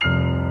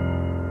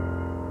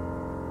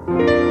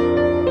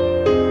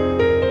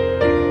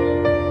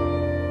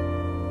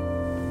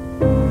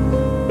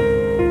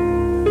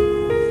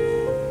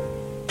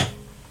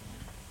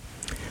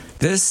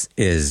This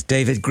is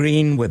David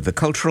Green with the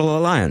Cultural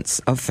Alliance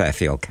of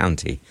Fairfield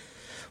County,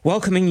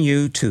 welcoming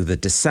you to the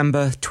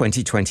December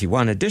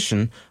 2021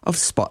 edition of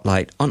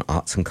Spotlight on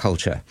Arts and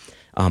Culture,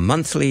 our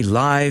monthly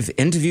live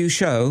interview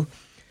show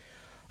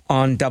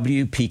on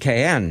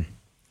WPKN,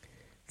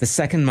 the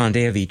second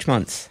Monday of each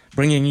month,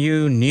 bringing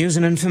you news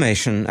and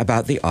information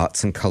about the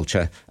arts and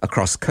culture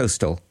across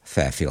coastal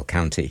Fairfield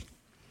County.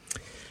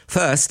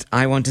 First,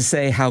 I want to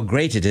say how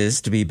great it is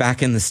to be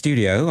back in the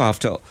studio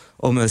after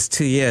almost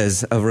 2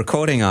 years of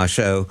recording our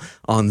show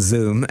on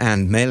Zoom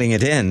and mailing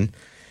it in.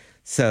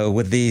 So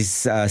with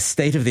these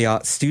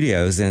state-of-the-art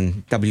studios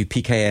in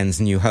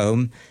WPKN's new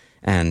home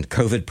and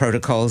COVID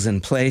protocols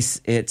in place,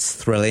 it's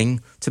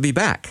thrilling to be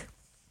back.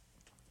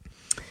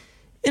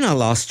 In our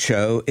last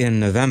show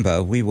in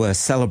November, we were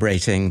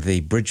celebrating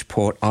the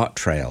Bridgeport Art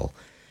Trail,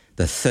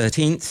 the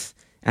 13th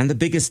and the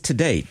biggest to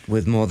date,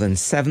 with more than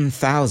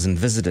 7,000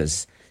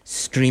 visitors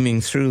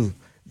streaming through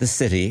the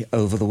city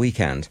over the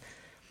weekend.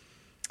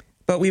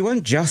 But we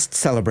weren't just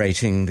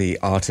celebrating the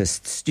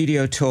artists'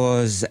 studio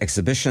tours,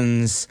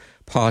 exhibitions,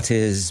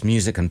 parties,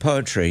 music and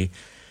poetry,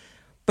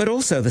 but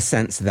also the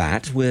sense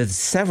that, with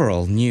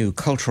several new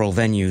cultural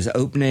venues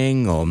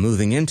opening or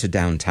moving into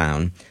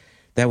downtown,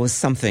 there was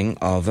something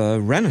of a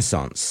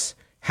renaissance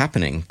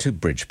happening to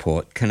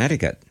Bridgeport,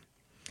 Connecticut.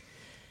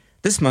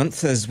 This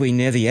month, as we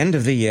near the end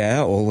of the year,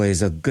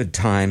 always a good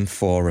time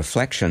for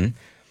reflection,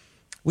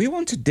 we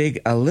want to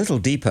dig a little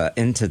deeper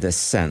into this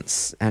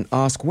sense and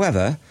ask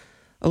whether,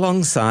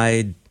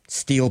 alongside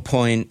Steel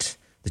Point,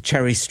 the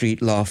Cherry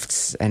Street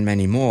Lofts, and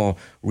many more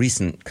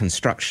recent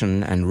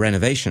construction and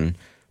renovation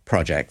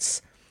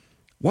projects,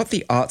 what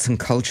the arts and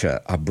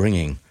culture are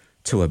bringing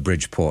to a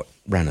Bridgeport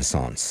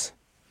renaissance.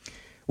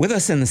 With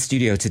us in the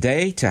studio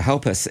today to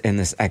help us in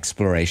this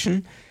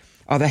exploration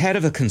are the head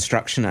of a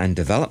construction and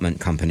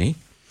development company,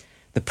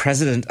 the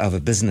president of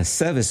a business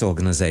service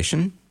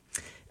organization,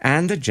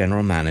 and the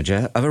general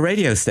manager of a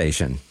radio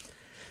station.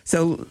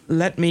 So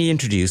let me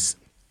introduce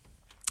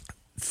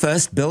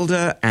first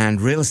builder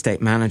and real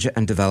estate manager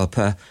and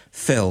developer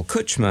Phil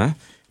Kuchma,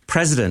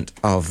 president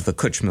of the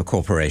Kuchma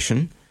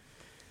Corporation.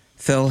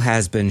 Phil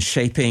has been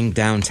shaping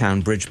downtown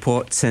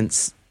Bridgeport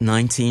since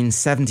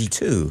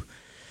 1972,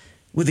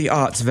 with the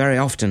arts very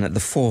often at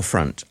the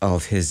forefront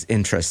of his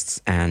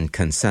interests and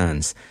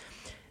concerns,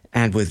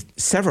 and with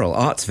several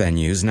arts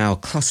venues now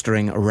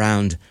clustering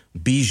around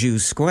Bijou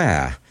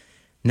Square,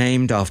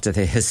 named after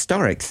the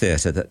historic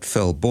theatre that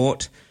Phil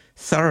bought,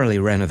 thoroughly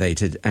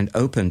renovated and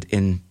opened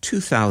in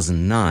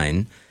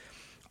 2009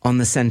 on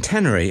the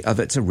centenary of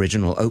its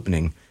original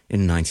opening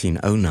in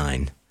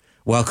 1909.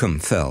 Welcome,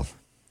 Phil.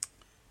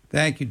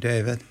 Thank you,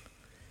 David.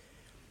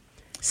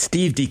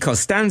 Steve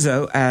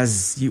DiCostanzo,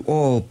 as you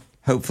all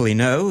hopefully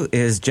know,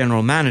 is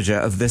general manager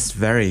of this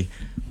very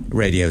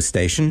radio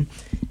station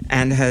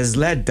and has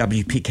led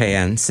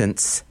WPKN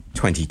since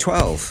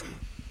 2012.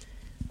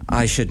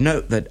 I should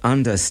note that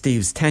under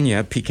Steve's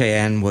tenure,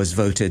 PKN was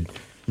voted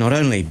not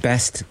only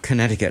Best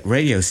Connecticut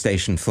Radio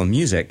Station for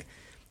Music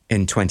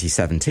in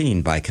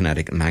 2017 by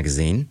Connecticut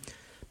Magazine,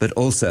 but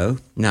also,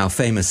 now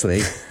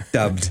famously,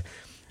 dubbed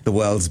the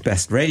world's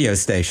best radio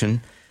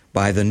station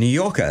by The New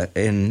Yorker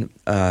in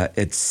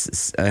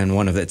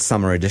one of its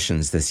summer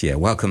editions this year.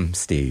 Welcome,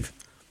 Steve.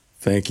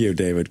 Thank you,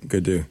 David.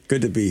 Good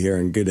to be here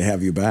and good to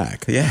have you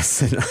back.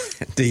 Yes,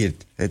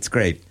 indeed. It's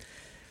great.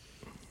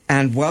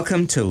 And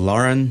welcome to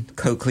Lauren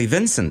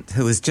Coakley-Vincent,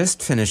 who is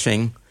just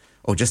finishing,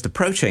 or just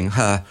approaching,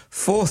 her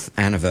 4th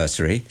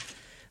anniversary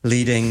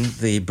leading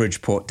the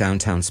Bridgeport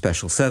Downtown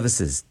Special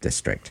Services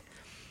District,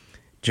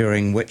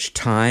 during which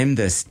time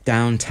this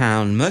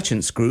downtown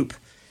merchants group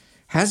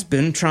has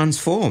been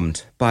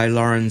transformed by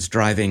Lauren's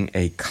driving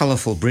a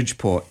colorful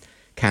Bridgeport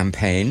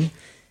campaign,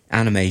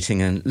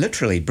 animating and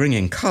literally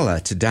bringing color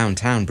to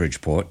downtown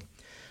Bridgeport,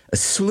 a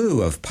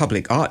slew of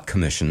public art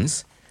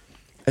commissions,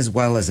 as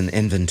well as an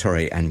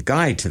inventory and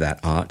guide to that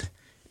art,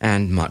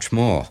 and much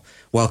more.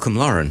 Welcome,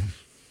 Lauren.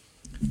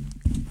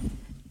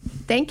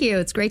 Thank you.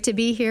 It's great to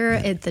be here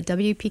at the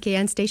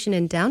WPKN station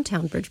in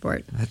downtown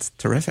Bridgeport. That's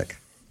terrific.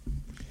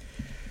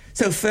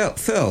 So,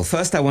 Phil,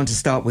 first I want to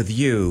start with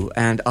you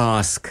and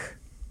ask,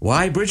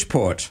 why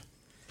Bridgeport?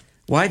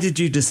 Why did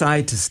you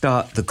decide to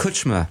start the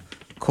Kuchma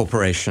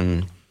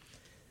Corporation,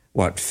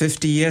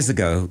 50 years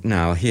ago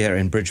now, here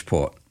in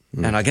Bridgeport?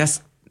 And I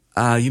guess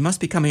you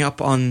must be coming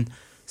up on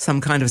some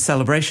kind of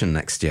celebration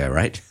next year,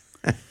 right?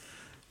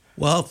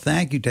 Well,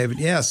 thank you, David.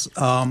 Yes,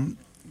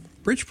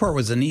 Bridgeport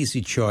was an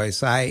easy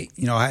choice. I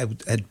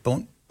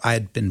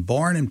had been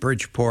born in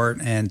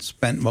Bridgeport and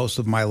spent most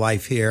of my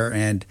life here,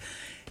 and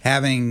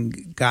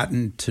having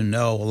gotten to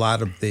know a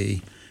lot of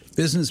the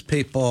business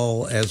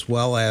people as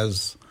well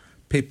as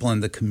people in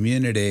the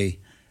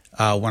community,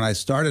 when I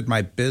started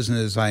my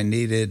business, I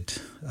needed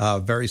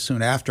very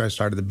soon after I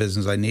started the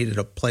business, I needed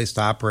a place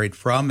to operate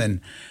from, and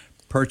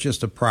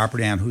purchased a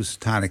property on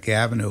Housatonic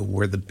Avenue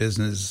where the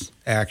business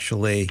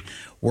actually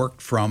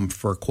worked from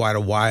for quite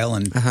a while.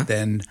 And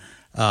then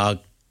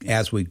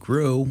as we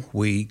grew,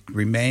 we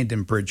remained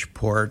in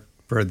Bridgeport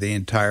for the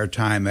entire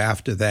time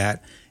after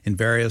that in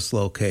various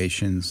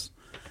locations.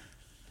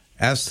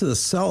 As to the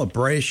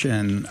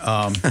celebration,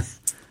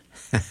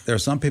 there are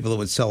some people that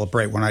would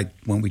celebrate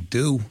when we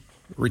do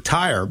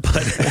retire, but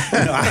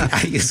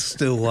I used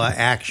to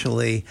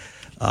actually,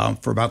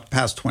 for about the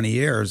past 20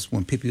 years,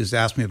 when people used to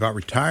ask me about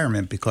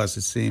retirement, because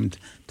it seemed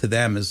to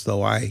them as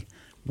though I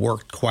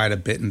worked quite a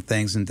bit in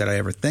things, and did I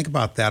ever think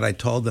about that, I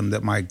told them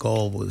that my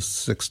goal was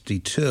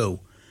 62.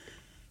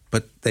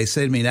 But they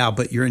say to me now,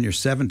 but you're in your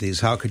 70s.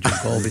 How could your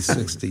goal be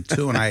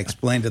 62? And I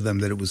explained to them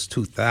that it was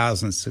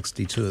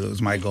 2062. That was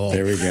my goal.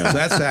 There we go. So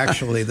that's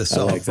actually the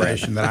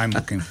celebration that I'm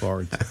looking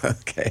forward to.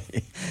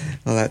 Okay.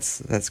 Well,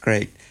 that's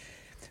great.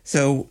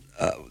 So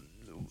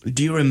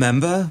do you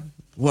remember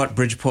what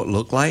Bridgeport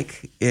looked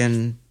like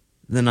in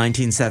the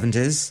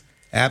 1970s?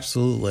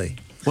 Absolutely.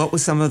 What were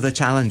some of the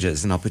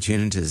challenges and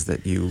opportunities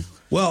that you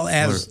Well,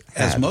 as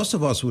most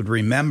of us would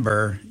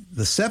remember,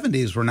 the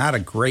 70s were not a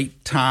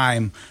great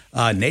time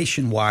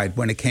nationwide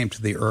when it came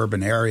to the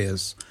urban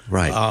areas.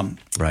 Right.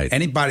 Right.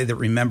 Anybody that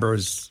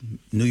remembers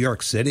New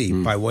York City,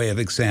 by way of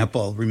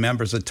example,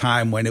 remembers a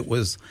time when it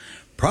was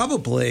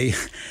probably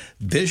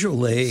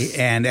visually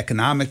and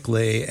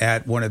economically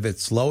at one of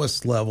its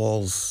lowest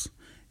levels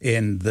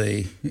in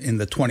the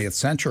 20th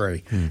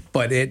century.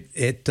 But it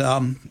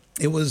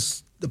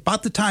was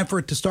about the time for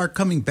it to start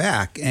coming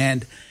back.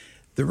 And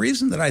the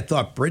reason that I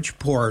thought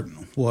Bridgeport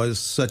was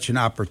such an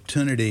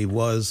opportunity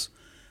was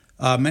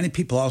many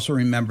people also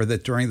remember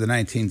that during the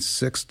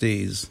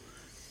 1960s,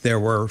 there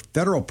were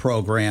federal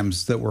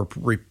programs that were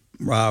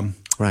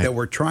that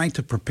were trying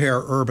to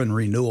prepare urban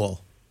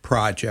renewal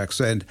projects.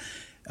 And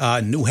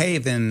New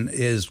Haven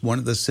is one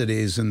of the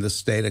cities in the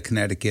state of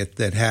Connecticut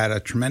that had a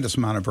tremendous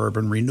amount of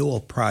urban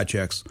renewal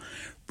projects.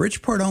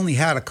 Bridgeport only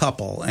had a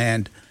couple,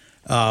 and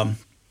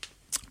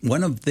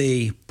one of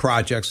the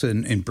projects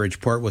in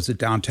Bridgeport was a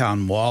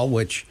downtown mall,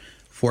 which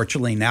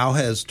fortunately now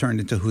has turned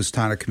into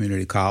Houstonic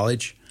Community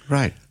College.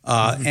 Right.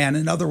 And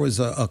another was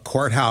a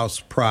courthouse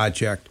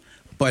project.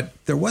 But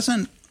there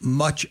wasn't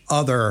much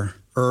other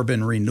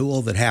urban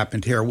renewal that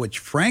happened here, which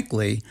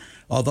frankly,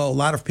 although a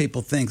lot of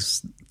people think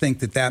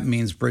that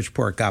means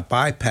Bridgeport got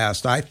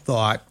bypassed, I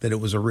thought that it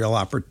was a real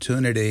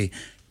opportunity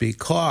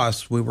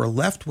because we were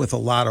left with a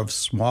lot of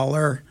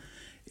smaller,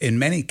 in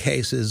many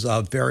cases,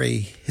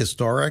 very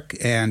historic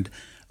and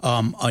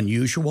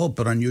unusual,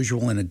 but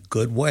unusual in a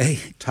good way,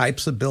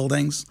 types of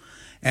buildings.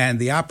 And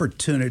the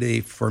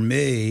opportunity for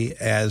me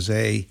as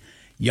a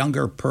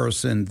younger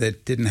person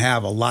that didn't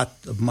have a lot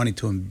of money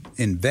to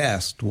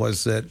invest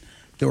was that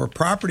there were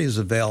properties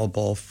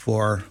available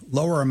for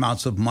lower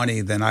amounts of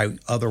money than I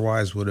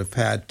otherwise would have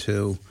had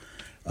to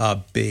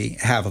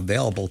have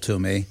available to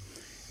me.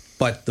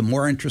 But the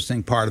more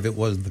interesting part of it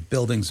was the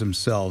buildings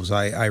themselves.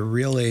 I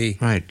really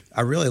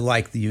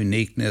like the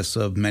uniqueness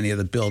of many of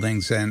the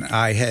buildings, and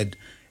I had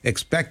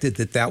expected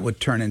that would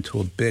turn into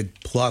a big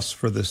plus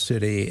for the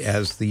city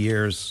as the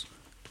years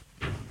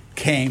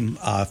came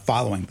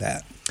following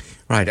that.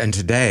 Right, and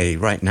today,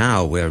 right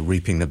now, we're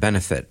reaping the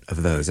benefit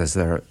of those as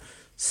there are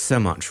so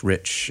much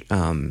rich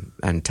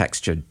and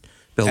textured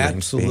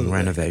buildings being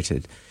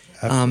renovated.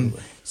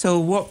 So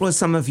what were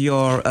some of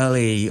your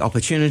early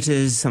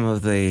opportunities, some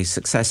of the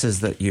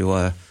successes that you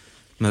were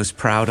most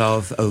proud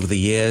of over the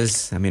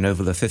years? I mean,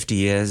 over the 50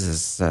 years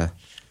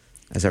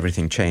as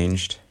everything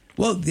changed?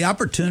 Well, the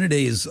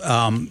opportunities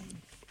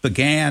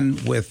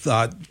began with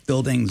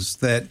buildings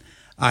that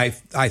I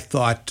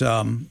thought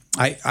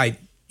I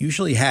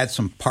usually had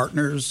some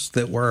partners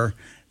that were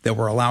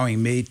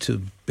allowing me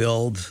to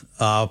build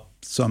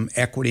some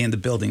equity in the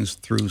buildings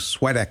through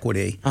sweat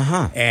equity.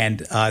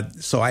 And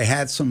so I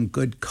had some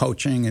good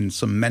coaching and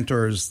some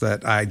mentors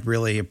that I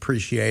really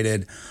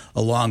appreciated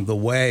along the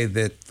way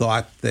that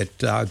thought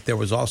that there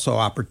was also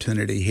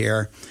opportunity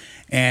here.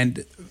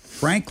 And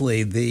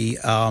frankly, the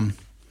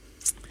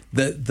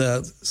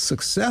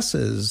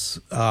successes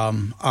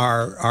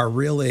are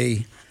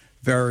really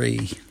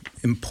very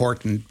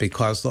important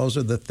because those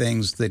are the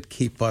things that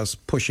keep us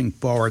pushing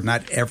forward.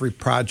 Not every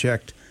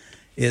project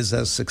is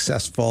as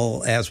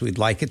successful as we'd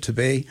like it to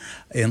be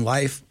in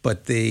life,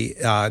 but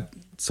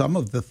some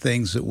of the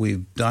things that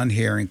we've done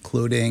here,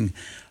 including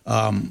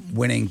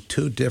winning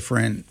 2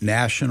 different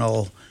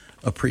national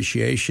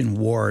appreciation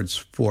awards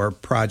for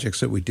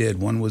projects that we did.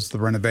 One was the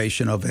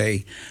renovation of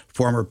a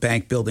former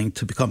bank building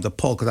to become the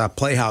Polka Dot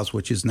Playhouse,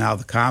 which is now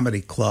the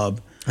Comedy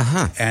Club.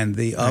 And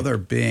the other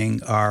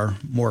being our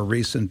more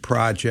recent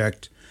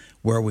project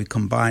where we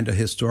combined a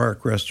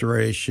historic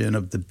restoration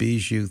of the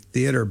Bijou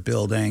Theater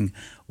building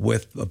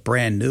with a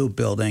brand new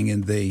building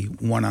in the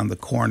one on the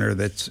corner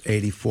that's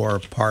 84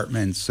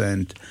 apartments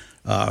and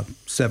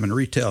 7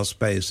 retail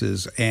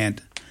spaces.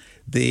 And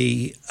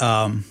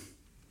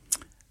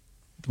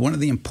one of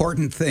the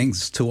important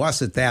things to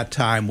us at that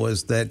time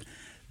was that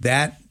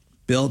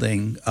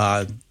building,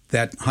 that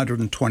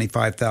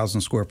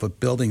 125,000 square foot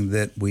building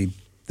that we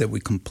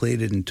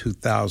completed in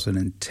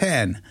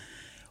 2010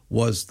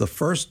 was the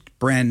first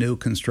brand new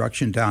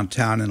construction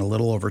downtown in a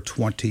little over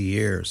 20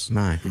 years.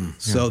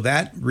 So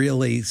that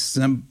really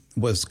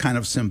was kind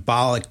of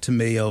symbolic to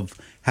me of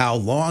how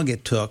long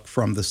it took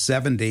from the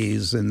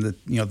 70s and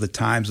the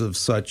times of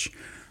such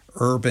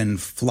urban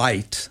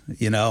flight,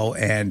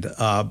 and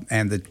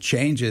the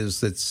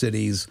changes that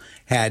cities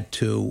had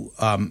to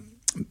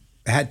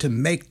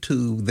make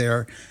to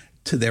their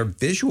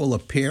visual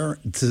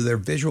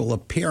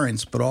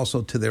appearance, but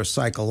also to their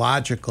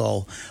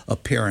psychological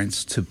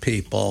appearance to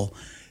people,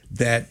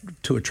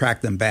 to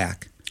attract them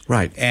back.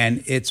 Right.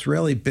 And it's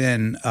really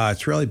been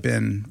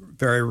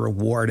very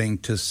rewarding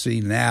to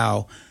see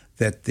now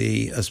that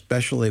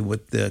especially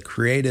with the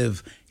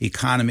creative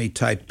economy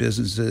type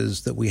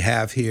businesses that we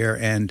have here,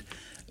 and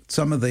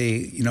some of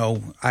the,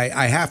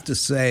 I have to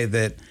say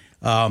that,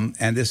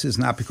 and this is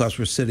not because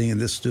we're sitting in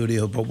this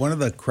studio, but one of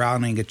the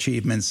crowning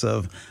achievements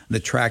of the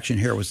attraction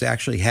here was to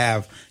actually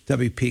have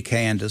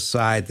WPKN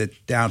decide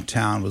that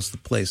downtown was the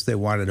place they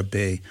wanted to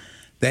be.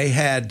 They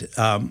had,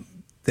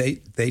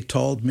 they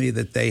told me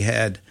that they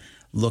had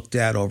looked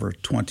at over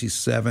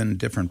 27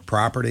 different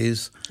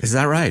properties. Is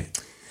that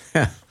right?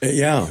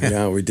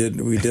 Yeah, we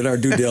did our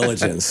due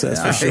diligence,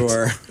 that's for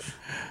sure.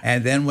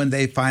 And then when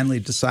they finally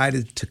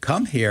decided to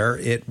come here,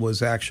 it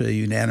was actually a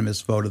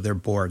unanimous vote of their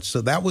board.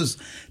 So that was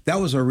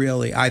a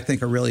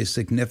really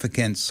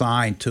significant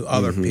sign to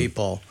other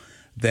people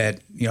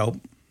that,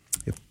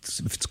 if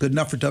it's good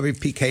enough for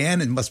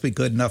WPKN, it must be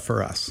good enough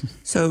for us.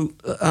 So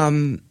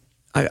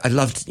I'd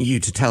love you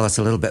to tell us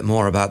a little bit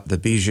more about the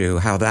Bijou,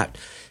 how that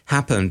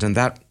happened, and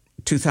that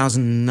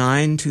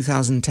 2009,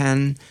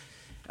 2010.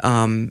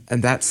 And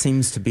that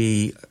seems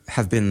to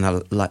have been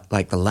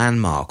like the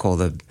landmark or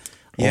the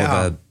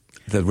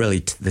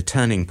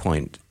turning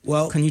point.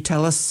 Well, can you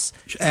tell us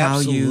how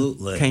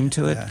you came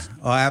to it? Yeah.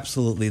 Oh,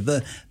 absolutely.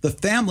 The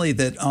family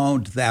that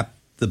owned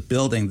the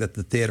building that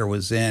the theater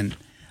was in,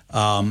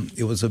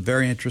 it was a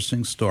very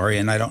interesting story.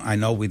 And I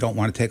know we don't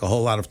want to take a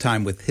whole lot of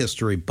time with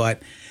history,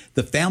 but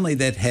the family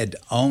that had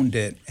owned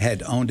it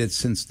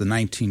since the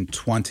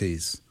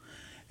 1920s.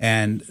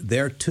 And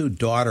their two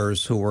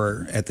daughters, who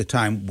were at the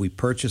time we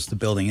purchased the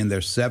building in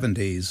their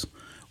 70s,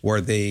 were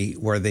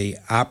the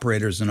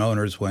operators and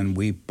owners when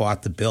we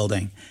bought the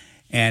building.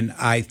 And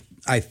I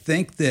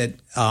think that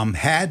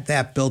had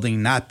that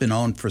building not been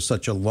owned for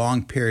such a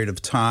long period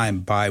of time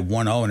by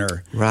one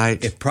owner,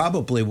 right, it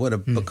probably would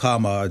have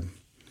become a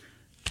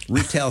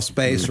retail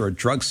space or a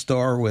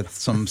drugstore with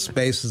some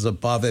spaces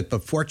above it.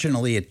 But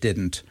fortunately, it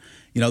didn't.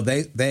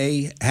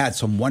 They had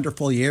some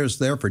wonderful years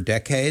there for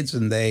decades,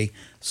 and they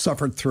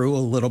suffered through a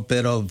little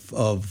bit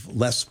of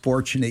less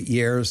fortunate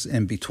years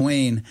in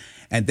between.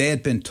 And they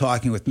had been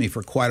talking with me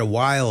for quite a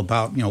while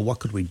about, what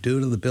could we do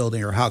to the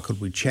building or how could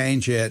we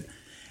change it?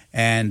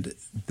 And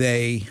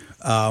they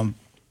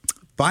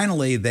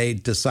finally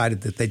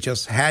decided that they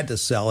just had to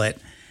sell it.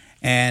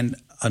 And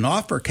an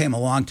offer came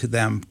along to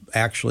them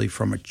actually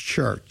from a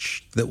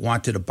church that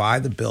wanted to buy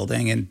the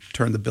building and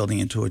turn the building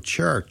into a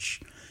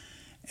church.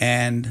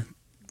 And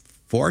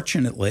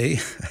fortunately,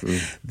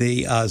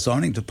 the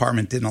zoning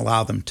department didn't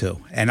allow them to.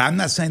 And I'm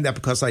not saying that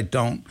because I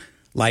don't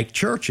like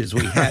churches.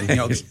 We had,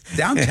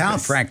 downtown,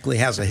 frankly,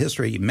 has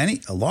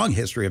a long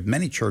history of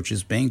many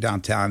churches being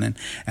downtown,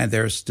 and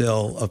there's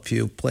still a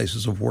few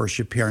places of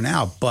worship here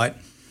now. But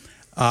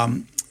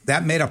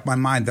that made up my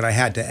mind that I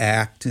had to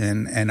act,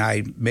 and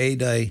I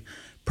made a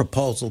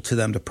proposal to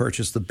them to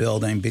purchase the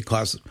building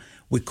because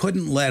we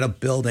couldn't let a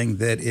building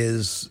that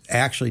is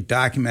actually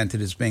documented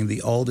as being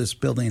the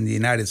oldest building in the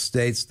United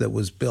States that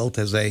was built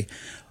as a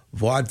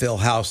vaudeville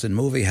house and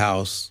movie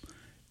house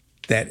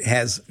that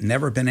has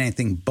never been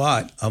anything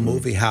but a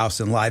movie house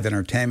and live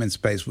entertainment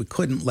space. We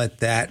couldn't let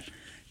that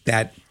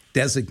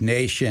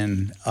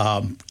designation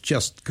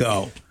just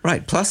go.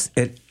 Right. Plus,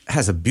 it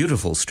has a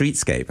beautiful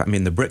streetscape. I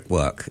mean, the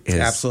brickwork is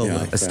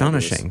absolutely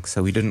astonishing. Fabulous.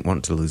 So we didn't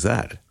want to lose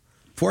that.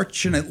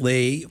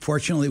 Fortunately,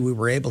 we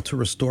were able to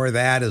restore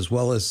that, as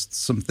well as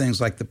some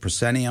things like the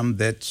proscenium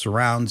that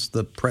surrounds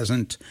the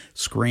present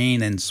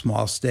screen and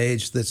small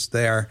stage that's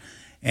there.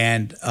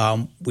 And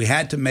we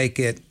had to make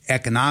it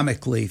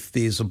economically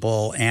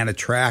feasible and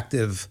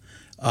attractive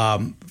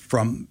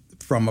from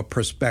a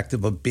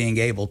perspective of being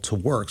able to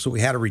work. So we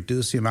had to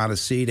reduce the amount of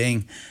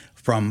seating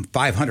from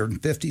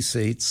 550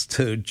 seats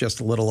to just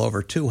a little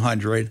over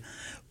 200.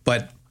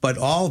 But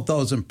all of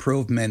those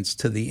improvements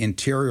to the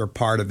interior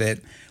part of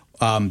it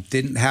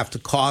didn't have to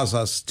cause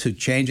us to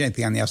change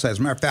anything on the outside. As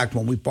a matter of fact,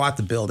 when we bought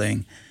the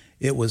building,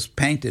 it was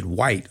painted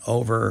white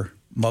over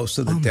most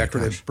of the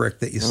decorative brick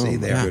that you see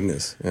there. Oh, my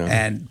goodness. Yeah.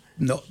 And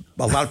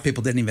a lot of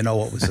people didn't even know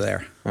what was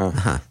there.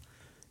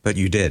 But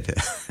you did.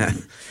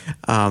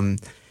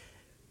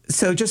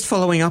 So just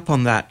following up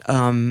on that,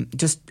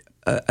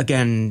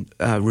 again,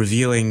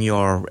 reviewing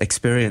your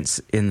experience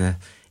in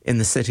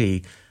the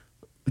city,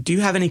 do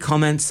you have any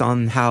comments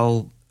on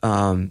how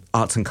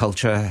arts and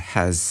culture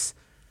has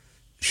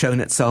shown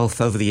itself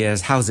over the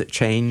years? How's it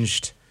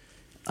changed?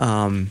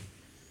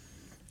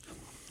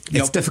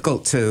 It's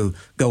difficult to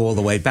go all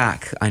the way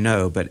back, I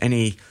know, but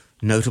any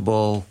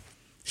notable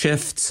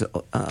shifts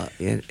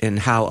in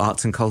how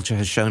arts and culture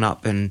has shown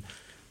up in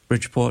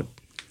Bridgeport?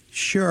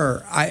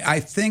 Sure.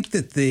 I think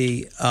that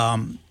the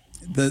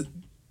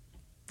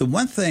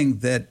one thing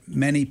that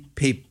many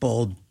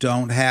people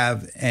don't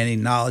have any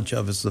knowledge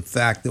of is the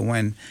fact that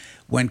when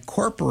when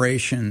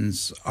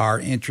corporations are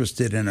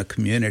interested in a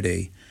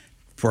community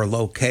for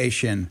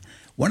location,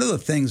 one of the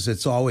things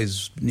that's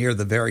always near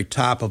the very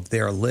top of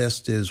their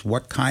list is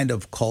what kind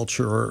of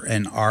culture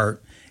and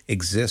art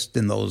exist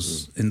in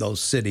those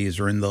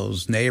cities or in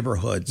those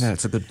neighborhoods. Yeah,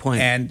 that's a good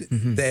point. And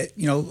that,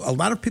 you know, a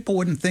lot of people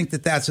wouldn't think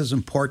that that's as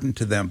important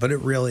to them, but it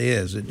really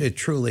is. It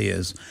truly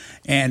is.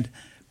 And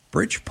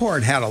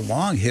Bridgeport had a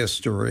long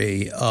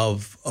history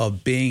of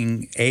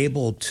being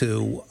able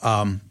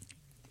to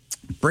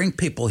bring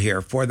people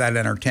here for that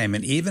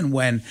entertainment, even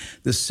when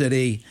the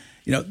city,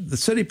 you know, the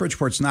city of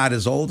Bridgeport's not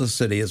as old a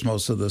city as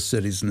most of the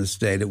cities in the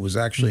state. It was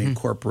actually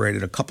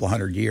incorporated a couple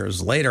hundred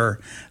years later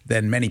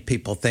than many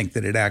people think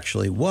that it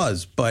actually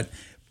was. But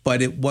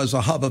it was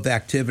a hub of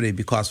activity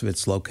because of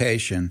its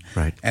location.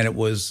 Right. And it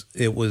was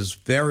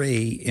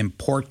very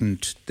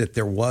important that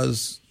there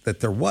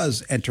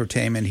was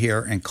entertainment here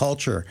and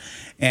culture.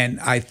 And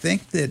I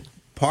think that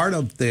part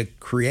of the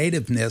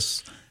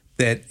creativeness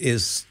that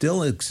is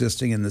still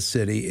existing in the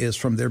city is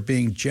from there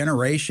being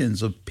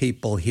generations of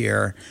people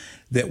here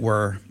that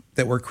were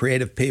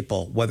creative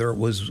people, whether it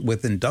was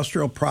with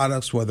industrial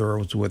products, whether it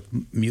was with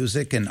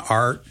music and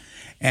art.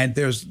 And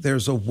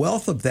there's a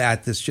wealth of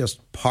that that's just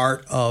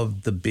part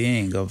of the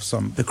being of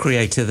the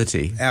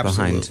creativity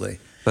behind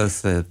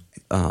both the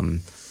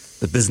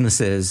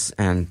businesses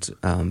and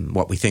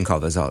what we think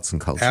of as arts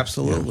and culture.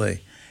 Absolutely. Yeah.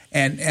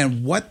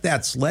 And what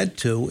that's led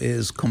to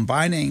is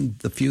combining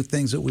the few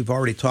things that we've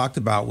already talked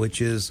about,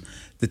 which is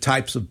the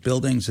types of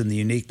buildings and the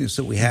uniqueness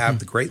that we have,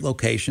 the great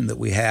location that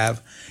we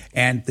have,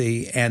 and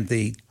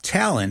the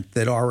talent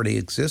that already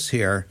exists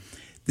here.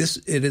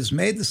 It has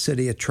made the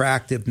city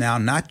attractive now,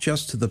 not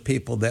just to the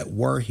people that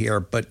were here,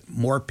 but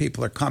more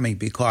people are coming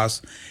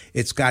because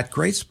it's got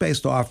great space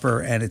to offer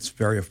and it's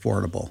very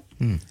affordable.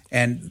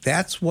 And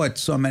that's what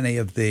so many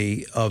of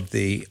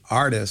the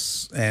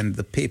artists and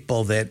the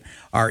people that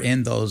are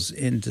in those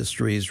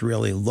industries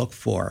really look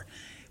for.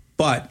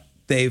 But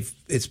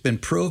it's been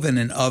proven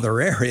in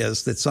other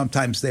areas that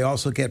sometimes they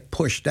also get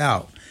pushed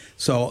out.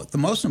 So the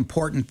most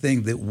important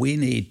thing that we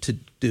need to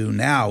do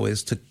now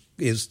is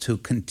to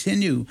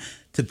continue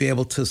to be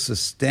able to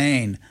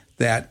sustain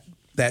that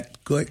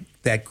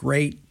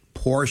great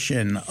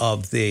portion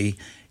of the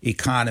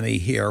economy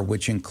here,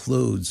 which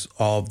includes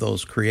all of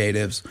those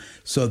creatives,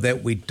 so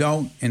that we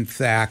don't, in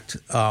fact,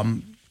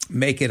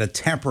 make it a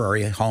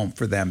temporary home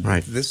for them.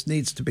 Right. This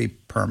needs to be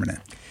permanent.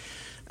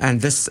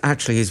 And this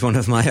actually is one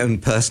of my own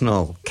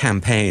personal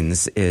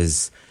campaigns.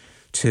 You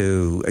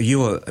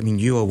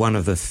are one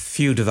of the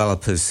few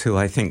developers who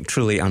I think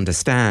truly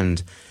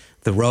understand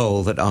the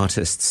role that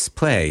artists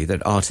play,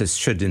 that artists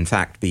should in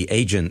fact be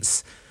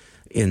agents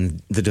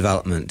in the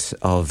development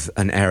of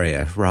an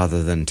area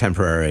rather than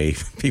temporary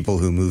people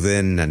who move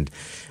in and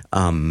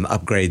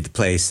upgrade the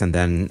place and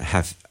then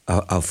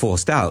are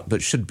forced out,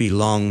 but should be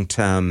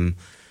long-term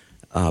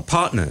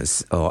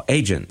partners or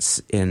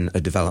agents in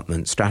a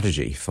development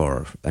strategy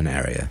for an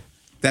area.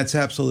 That's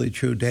absolutely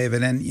true,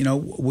 David. And, you know,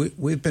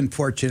 we've been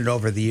fortunate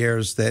over the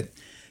years that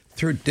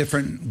through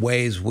different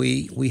ways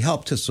we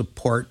help to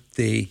support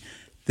the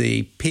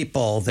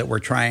people that we're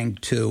trying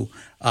to,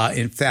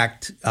 in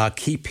fact,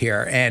 keep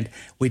here. And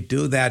we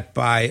do that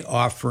by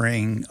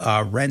offering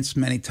rents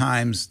many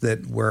times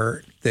that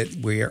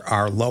we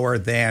are lower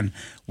than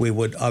we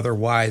would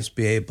otherwise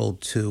be able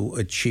to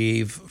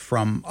achieve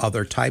from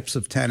other types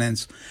of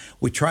tenants.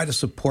 We try to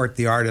support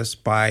the artists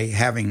by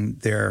having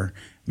their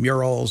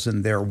murals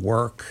and their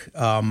work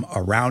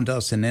around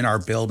us and in our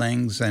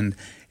buildings,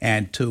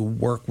 and to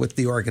work with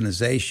the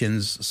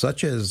organizations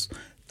such as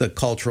the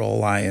Cultural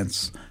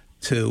Alliance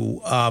to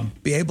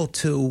be able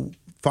to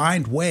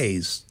find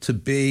ways to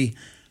be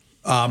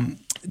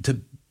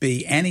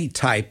any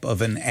type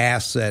of an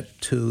asset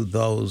to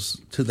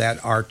that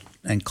art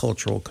and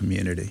cultural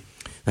community.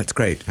 That's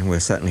great, and we're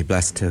certainly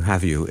blessed to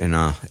have you in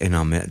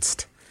our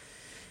midst.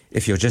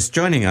 If you're just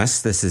joining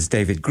us, this is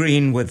David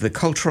Green with the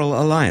Cultural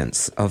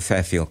Alliance of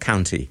Fairfield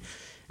County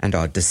and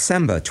our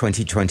December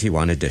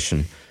 2021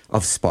 edition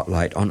of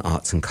Spotlight on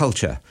Arts and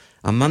Culture,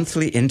 a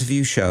monthly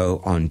interview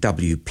show on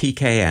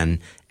WPKN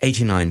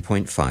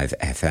 89.5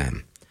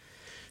 FM.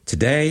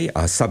 Today,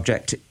 our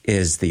subject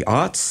is the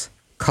arts,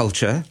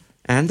 culture,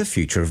 and the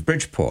future of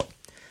Bridgeport.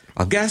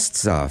 Our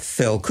guests are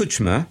Phil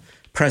Kuchma,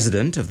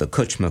 president of the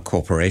Kuchma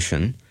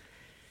Corporation,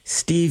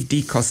 Steve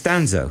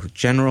DiCostanzo,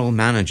 general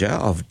manager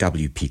of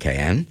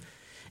WPKN,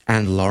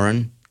 and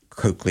Lauren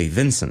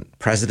Coakley-Vincent,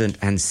 president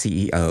and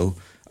CEO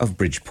of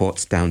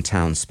Bridgeport's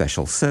Downtown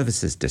Special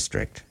Services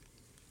District.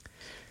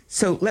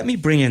 So let me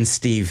bring in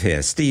Steve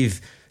here.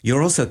 Steve,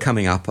 you're also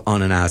coming up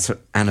on an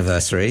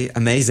anniversary.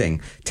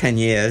 Amazing. 10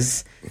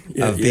 years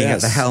of being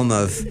at the helm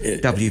of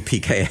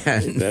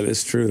WPKN. That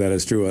is true. That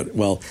is true.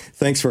 Well,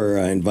 thanks for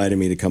inviting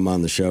me to come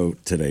on the show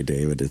today,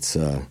 David. It's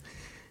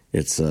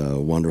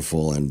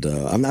wonderful. And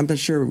I'm not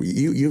sure,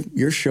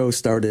 your show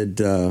started,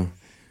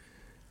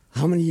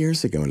 how many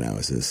years ago now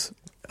is this?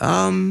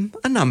 A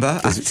number.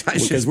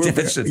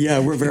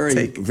 We're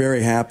very,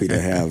 very happy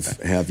to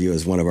have you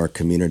as one of our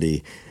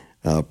community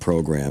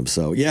program.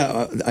 So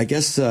yeah, I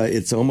guess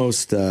it's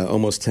almost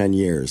 10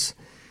 years,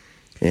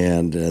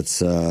 and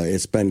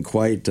it's been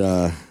quite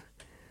an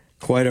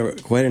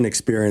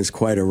experience,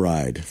 quite a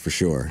ride for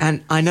sure.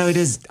 And I know it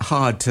is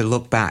hard to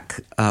look back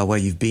where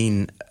you've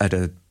been at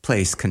a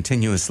place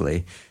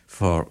continuously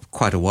for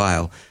quite a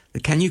while.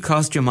 Can you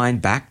cast your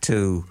mind back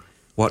to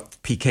what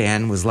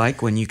PKN was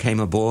like when you came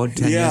aboard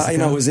 10 years ago?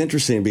 Yeah, it was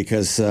interesting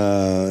because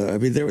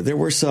there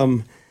were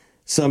some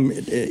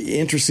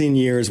interesting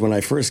years when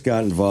I first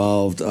got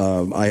involved.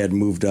 I had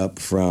moved up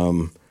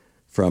from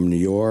New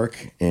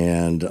York,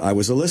 and I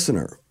was a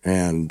listener,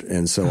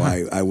 and so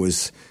I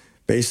was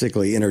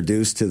basically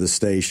introduced to the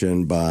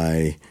station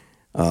by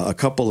a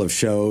couple of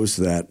shows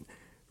that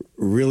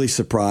really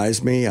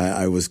surprised me.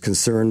 I was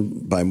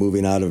concerned by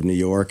moving out of New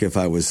York if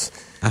I was,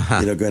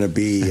 going to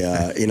be,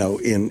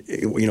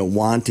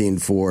 wanting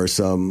for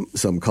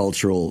some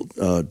cultural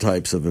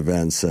types of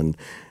events and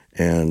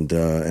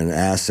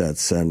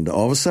assets. And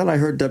all of a sudden I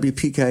heard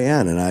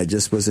WPKN, and I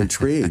just was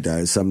intrigued.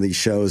 Some of these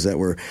shows they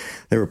were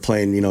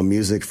playing,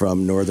 music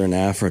from Northern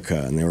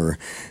Africa, and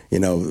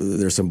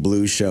there's some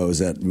blues shows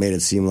that made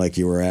it seem like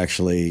you were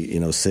actually,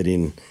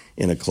 sitting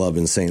in a club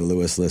in St.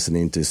 Louis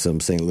listening to some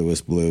St. Louis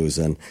blues.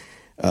 And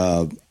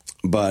so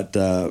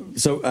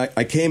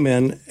I came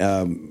in,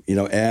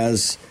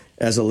 as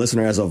a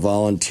listener, as a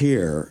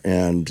volunteer,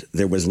 and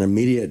there was an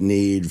immediate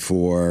need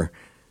for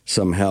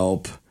some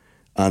help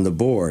on the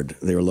board.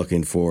 They were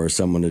looking for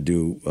someone to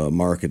do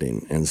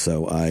marketing, and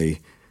so I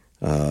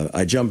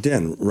jumped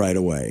in right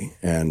away.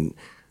 And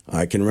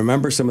I can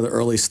remember some of the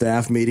early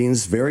staff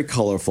meetings, very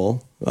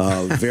colorful,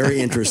 very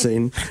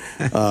interesting.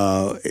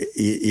 The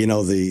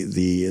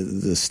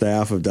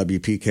staff of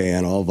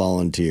WPKN, all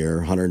volunteer,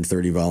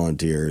 130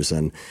 volunteers,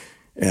 and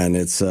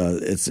it's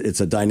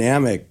a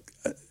dynamic.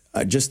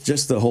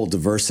 Just the whole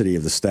diversity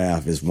of the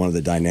staff is one of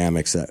the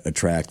dynamics that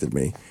attracted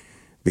me,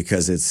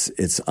 because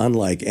it's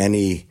unlike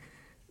any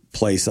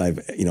place I've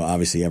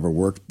obviously ever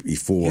worked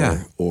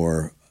before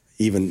or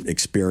even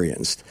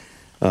experienced.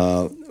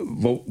 But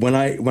when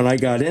I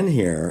got in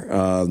here,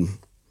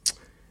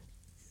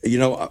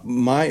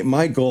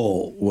 my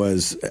goal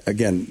was,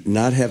 again,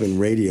 not having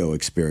radio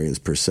experience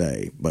per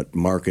se, but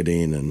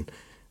marketing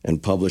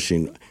and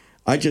publishing.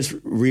 I just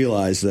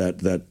realized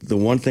that the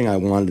one thing I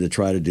wanted to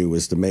try to do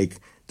was to make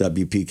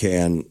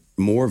WPKN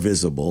more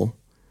visible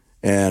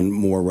and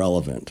more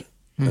relevant.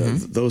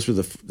 Mm-hmm. Those are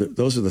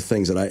the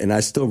things that I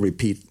still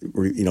repeat.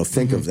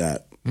 Think of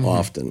that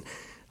often.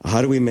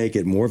 How do we make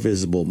it more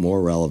visible,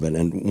 more relevant?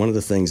 And one of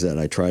the things that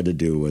I tried to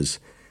do was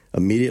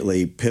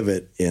immediately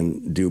pivot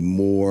and do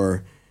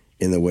more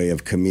in the way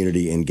of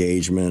community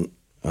engagement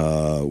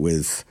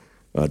with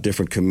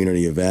different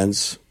community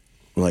events,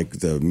 like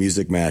the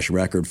Music Mash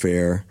Record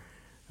Fair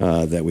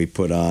that we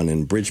put on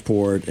in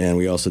Bridgeport, and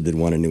we also did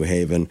one in New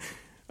Haven.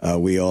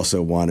 We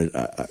also wanted,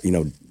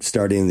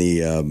 starting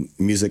the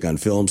Music on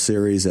Film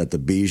series at the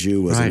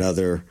Bijou was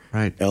another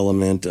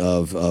element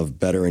of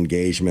better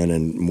engagement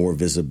and more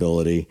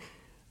visibility.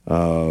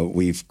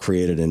 We've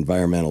created an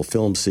environmental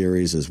film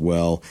series as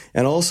well.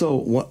 And also,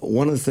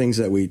 one of the things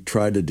that we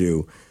tried to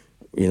do,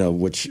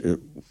 which,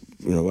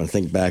 when I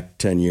think back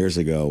 10 years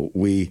ago,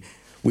 we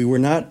were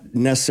not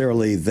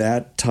necessarily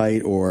that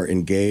tight or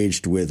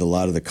engaged with a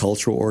lot of the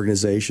cultural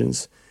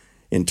organizations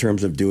in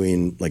terms of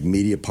doing like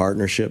media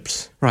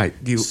partnerships. Right.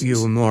 You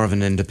were more of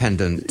an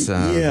independent.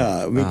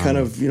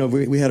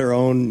 We had our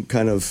own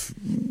kind of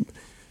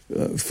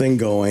thing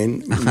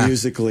going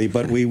musically,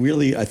 but we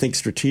really, I think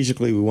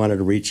strategically, we wanted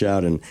to reach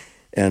out and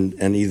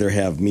either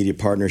have media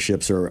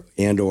partnerships or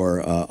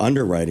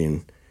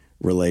underwriting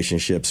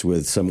relationships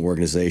with some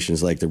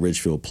organizations like the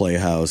Ridgefield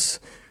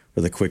Playhouse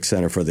or the Quick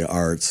Center for the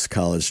Arts,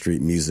 College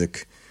Street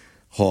Music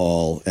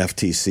Hall,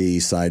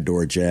 FTC, Side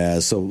Door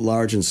Jazz, so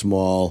large and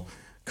small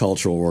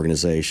cultural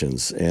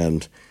organizations.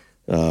 And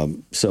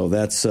so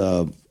that's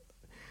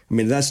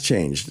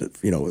changed.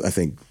 I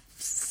think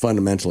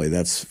fundamentally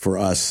that's, for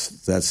us,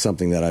 that's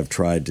something that I've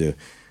tried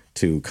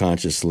to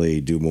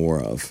consciously do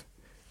more of.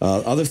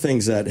 Other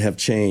things that have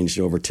changed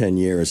over 10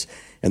 years,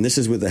 and this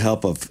is with the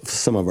help of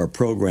some of our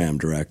program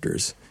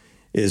directors,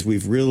 is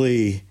we've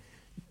really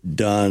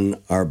done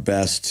our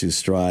best to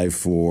strive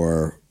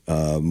for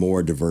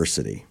more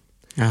diversity.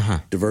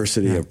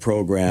 Diversity of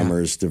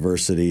programmers,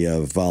 diversity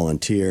of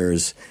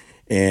volunteers,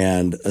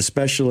 and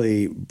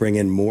especially bring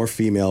in more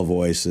female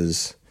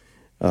voices,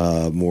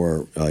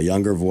 more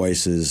younger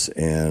voices,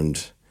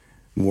 and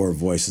more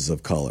voices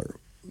of color.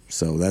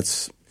 So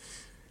it's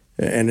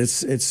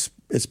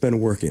been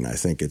working. I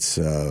think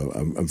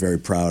I'm very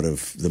proud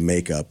of the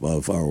makeup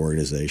of our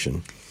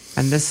organization.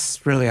 And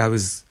this really, I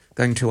was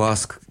going to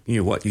ask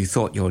you what you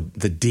thought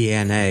the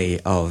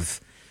DNA of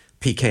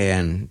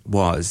PKN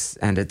was,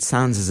 and it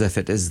sounds as if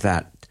it is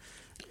that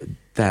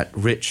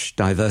rich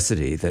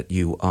diversity that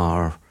you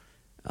are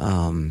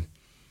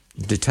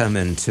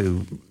determined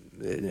to.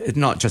 It's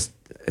not just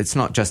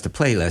a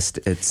playlist.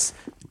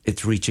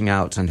 It's reaching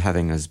out and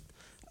having as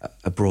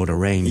a broader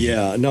range.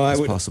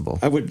 As possible.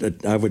 I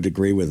would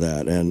agree with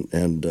that,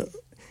 and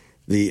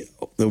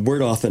the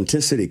word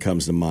authenticity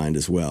comes to mind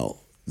as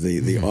well.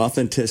 The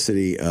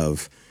authenticity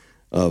of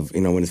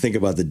when you think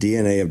about the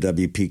DNA of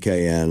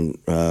WPKN,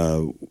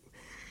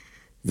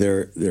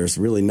 there's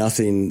really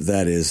nothing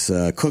that is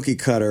cookie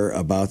cutter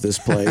about this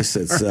place.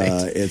 It's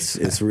Right.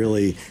 It's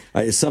really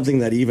it's something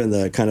that even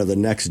the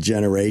next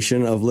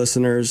generation of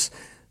listeners,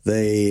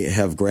 they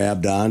have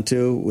grabbed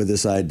onto, with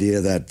this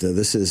idea that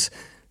this is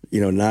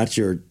not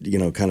your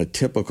kind of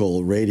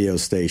typical radio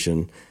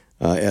station,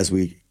 as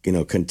we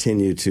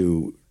continue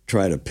to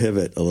try to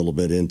pivot a little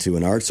bit into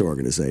an arts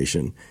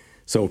organization.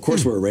 So of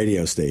course we're a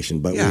radio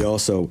station, but we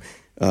also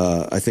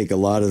I think a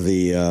lot of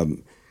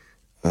the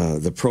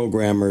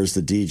programmers,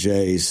 the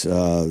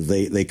DJs,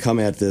 they come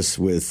at this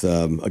with,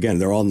 again,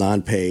 they're all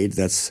non-paid.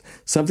 That's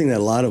something that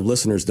a lot of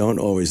listeners don't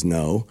always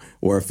know,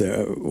 or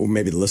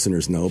maybe the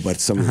listeners know,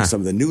 but some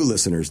of the new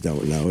listeners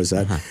don't know, is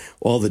that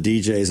all the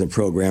DJs and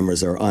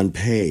programmers are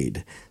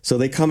unpaid. So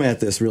they come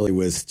at this really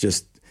with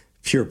just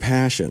pure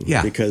passion,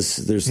 because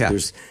there's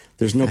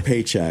no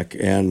paycheck,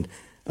 and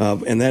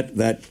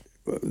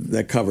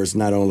that covers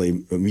not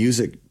only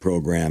music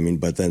programming,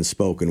 but then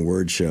spoken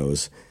word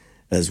shows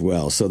as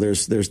well. So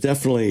there's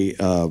definitely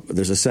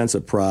there's a sense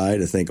of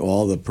pride. I think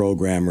all the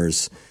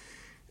programmers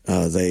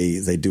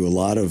they do a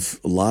lot of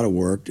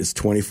work. It's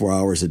 24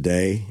 hours a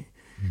day,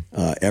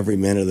 every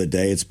minute of the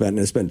day. It's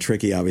been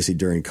tricky, obviously,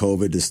 during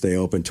COVID to stay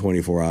open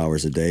 24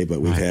 hours a day,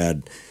 but we've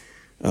had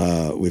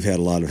a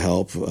lot of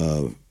help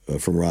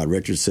from Rod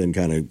Richardson,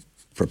 kind of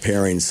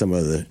preparing some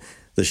of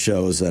the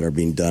shows that are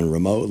being done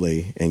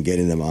remotely and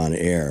getting them on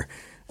air.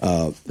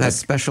 That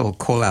special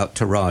call out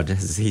to Rod,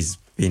 he's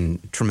been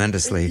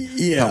tremendously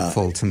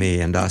helpful to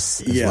me and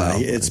us as well.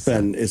 It's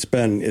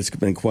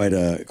been quite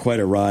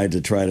a ride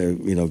to try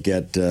to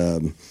get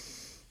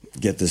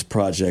this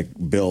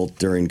project built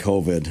during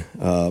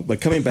COVID.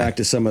 But coming back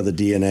to some of the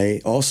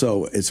DNA,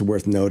 also it's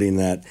worth noting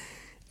that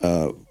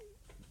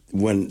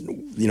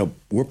when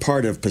we're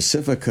part of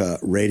Pacifica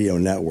Radio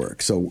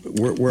Network, so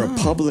we're a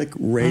public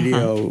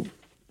radio.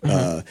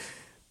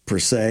 Per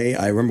se.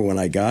 I remember when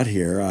I got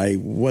here, I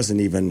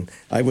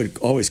would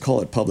always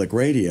call it public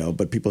radio,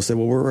 but people said,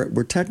 well,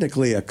 we're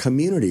technically a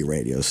community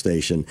radio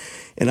station.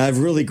 And I've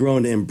really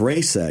grown to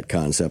embrace that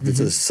concept. It's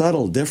a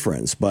subtle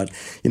difference, but,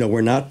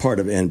 we're not part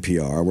of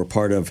NPR. We're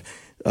part of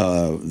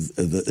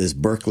this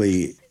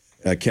Berkeley,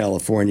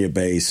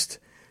 California-based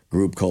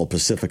group called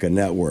Pacifica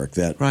Network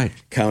that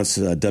counts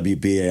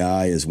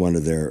WBAI as one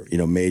of their,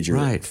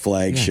 major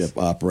flagship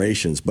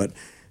operations. But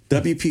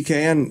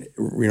WPKN,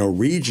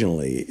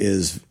 regionally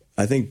is,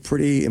 I think,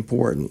 pretty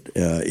important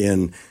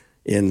in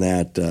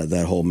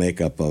that whole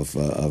makeup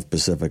of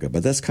Pacifica.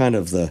 But that's kind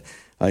of the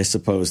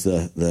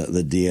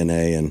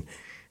DNA. And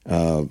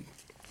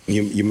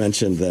you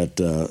mentioned that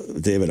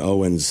David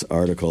Owen's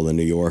article, in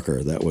The New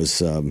Yorker, that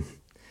was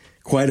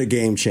quite a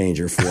game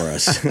changer for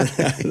us.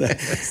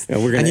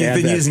 And you've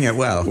been using it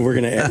well. We're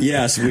going to,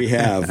 yes, we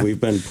have.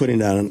 We've been putting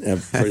down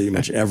pretty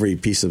much every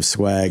piece of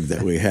swag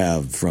that we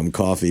have, from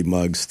coffee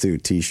mugs to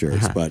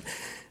T-shirts. But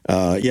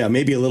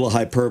maybe a little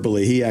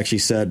hyperbole. He actually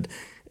said,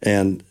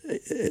 and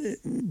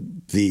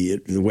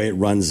the way it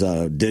runs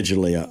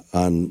digitally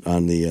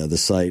on the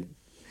site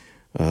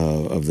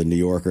of the New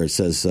Yorker, it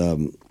says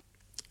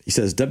he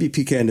says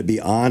WPKN, to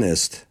be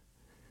honest,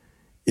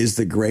 is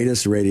the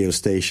greatest radio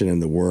station in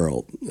the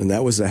world. And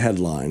that was the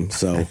headline.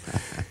 So,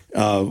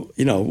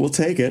 we'll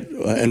take it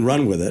and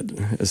run with it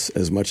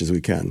as much as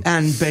we can.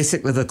 And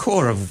basically the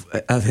core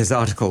of his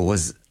article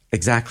was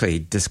exactly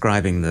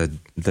describing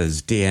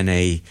those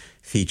DNA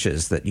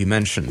features that you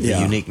mentioned, the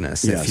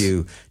uniqueness. Yes. If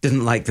you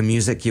didn't like the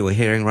music you were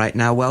hearing right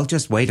now, well,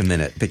 just wait a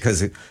minute,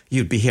 because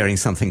you'd be hearing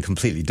something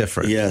completely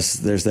different. Yes,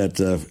 there's that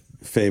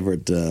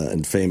favorite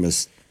and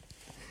famous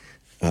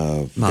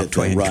Mark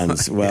Twain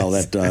runs. Well,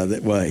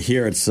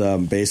 here it's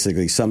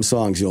basically some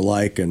songs you'll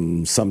like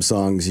and some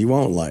songs you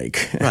won't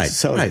like. Right.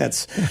 So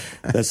that's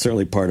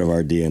certainly part of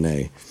our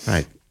DNA.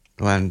 Right.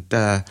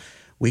 And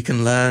we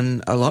can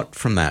learn a lot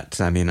from that.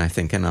 I mean, I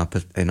think in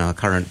our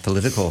current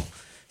political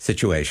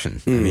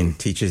situation, I mean,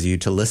 teaches you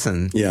to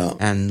listen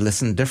and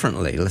listen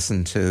differently.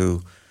 Listen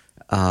to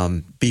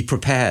be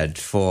prepared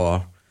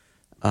for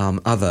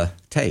other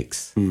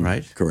takes.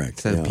 Right. Correct.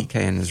 So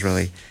PKN is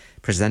really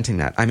presenting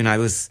that. I mean, I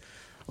was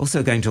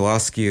also going to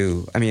ask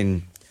you, I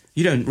mean,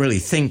 you don't really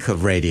think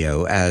of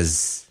radio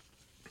as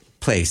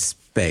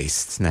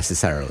place-based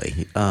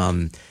necessarily. I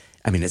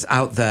mean, it's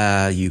out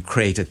there. You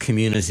create a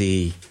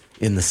community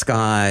in the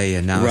sky,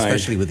 and now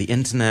especially with the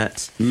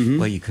internet,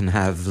 where you can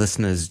have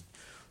listeners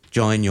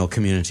join your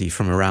community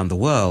from around the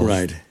world.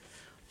 Right.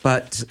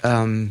 But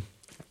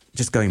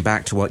just going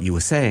back to what you were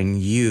saying,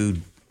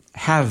 you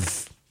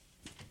have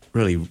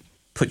really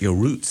put your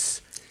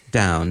roots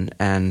down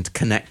and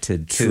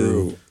connected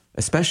to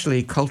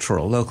especially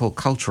local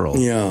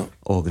cultural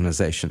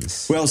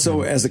organizations. Well,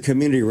 so as a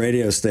community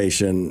radio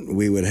station,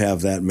 we would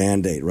have that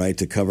mandate, right,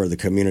 to cover the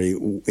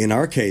community. In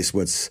our case,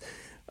 what's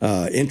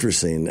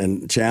interesting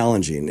and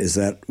challenging is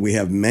that we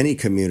have many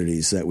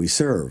communities that we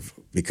serve.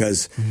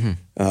 because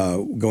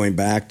going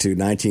back to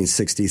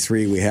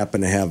 1963, we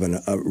happen to have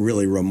a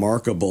really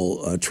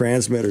remarkable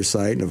transmitter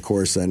site. And, of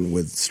course, then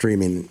with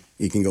streaming,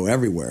 you can go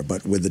everywhere.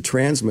 But with the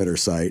transmitter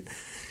site,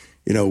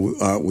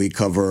 we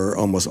cover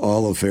almost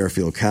all of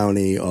Fairfield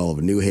County, all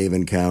of New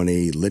Haven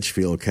County,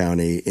 Litchfield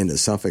County, into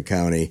Suffolk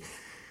County.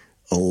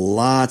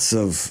 Lots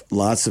of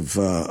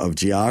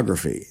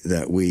geography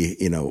that we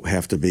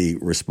have to be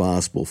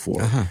responsible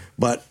for.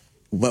 But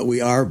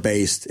we are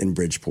based in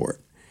Bridgeport,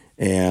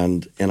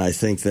 and I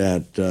think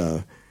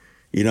that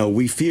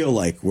we feel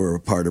like we're a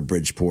part of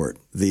Bridgeport.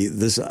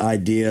 This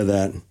idea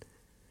that,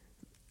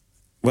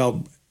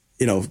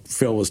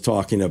 Phil was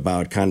talking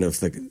about kind of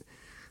the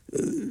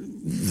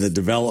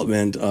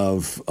development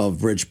of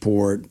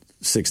Bridgeport,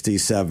 60s,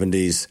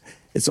 70s.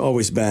 It's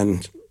always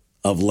been,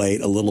 of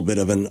late, a little bit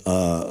of an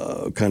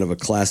kind of a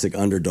classic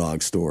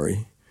underdog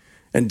story,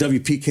 and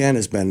WPKN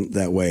has been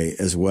that way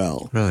as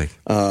well. Really,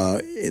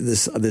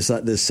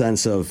 this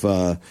sense of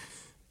the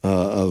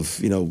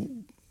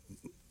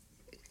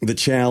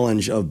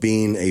challenge of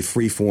being a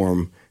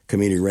freeform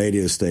community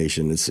radio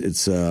station.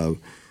 It's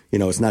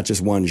not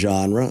just one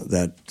genre.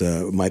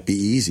 That might be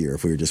easier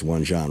if we were just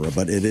one genre,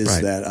 but it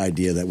is that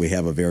idea that we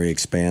have a very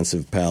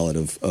expansive palette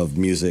of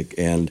music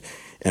and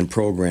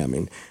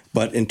programming.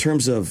 But in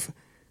terms of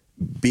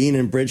being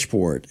in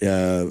Bridgeport,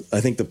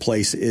 I think the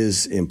place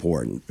is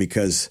important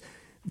because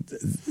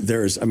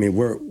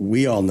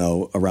we all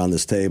know around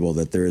this table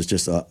that there is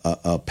just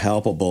a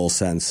palpable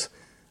sense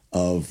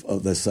of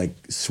this like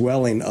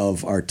swelling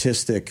of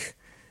artistic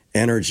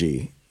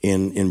energy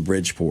in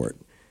Bridgeport.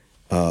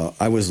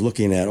 I was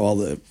looking at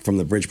from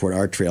the Bridgeport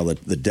Art Trail,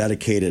 the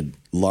dedicated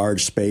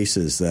large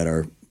spaces that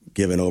are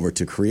given over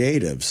to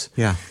creatives,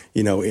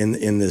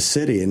 in this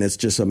city. And it's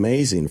just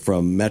amazing,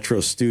 from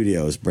Metro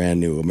Studios, brand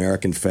new,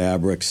 American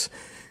Fabrics,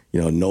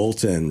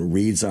 Knowlton,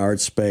 Reed's Art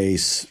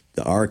Space,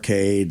 the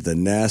Arcade, the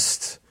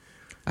Nest.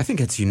 I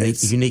think it's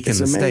unique in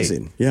the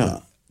amazing.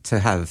 State to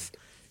have,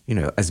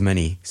 as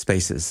many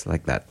spaces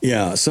like that.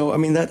 Yeah, so,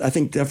 that I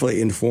think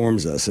definitely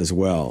informs us as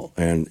well.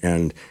 And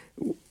I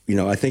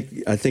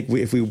think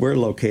if we were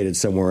located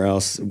somewhere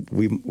else,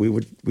 we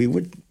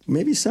would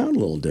maybe sound a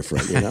little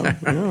different,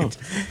 Right.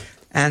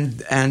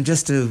 And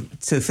just to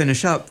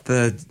finish up,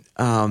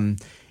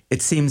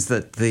 it seems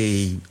that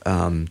the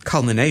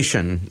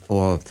culmination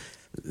or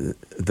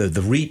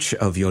the reach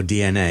of your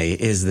DNA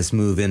is this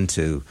move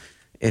into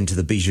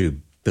the Bijou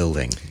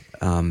building.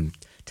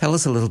 Tell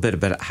us a little bit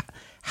about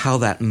how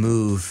that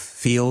move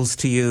feels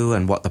to you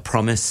and what the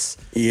promise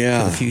for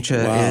the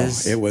future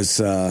is. It was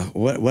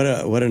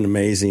what an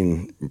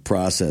amazing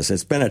process.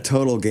 It's been a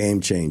total game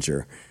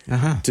changer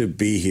to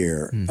be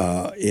here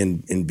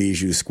in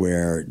Bijou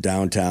Square,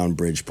 downtown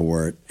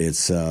Bridgeport.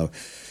 It's being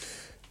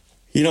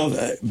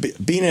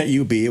at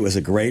UB, it was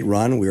a great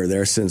run. We were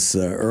there since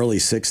the early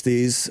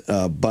 60s,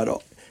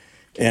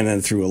 and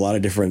then through a lot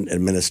of different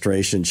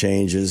administration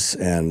changes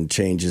and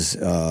changes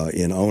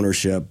in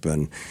ownership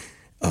and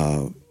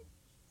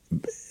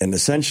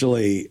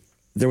essentially,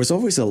 there was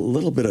always a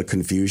little bit of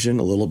confusion,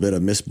 a little bit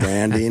of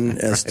misbranding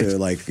as to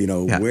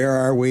where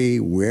are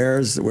we? Where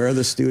are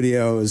the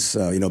studios?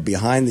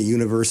 Behind the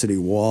university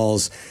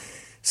walls.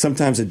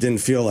 Sometimes it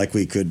didn't feel like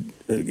we could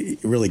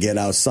really get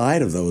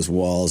outside of those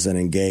walls and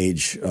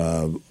engage,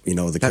 the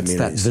communities. That's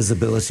that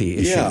visibility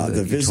issue. Yeah,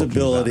 the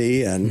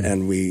visibility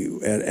and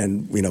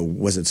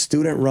was it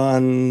student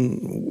run?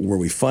 Were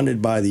we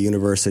funded by the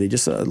university?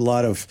 Just a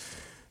lot of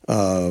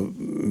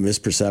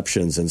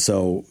misperceptions, and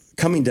so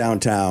coming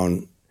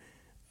downtown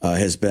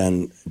has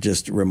been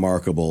just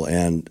remarkable.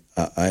 And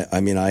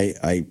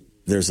I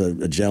there's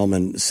a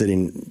gentleman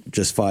sitting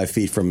just 5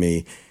 feet from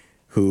me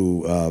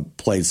who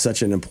played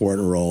such an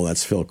important role.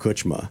 That's Phil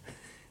Kuchma.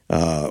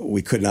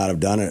 We could not have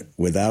done it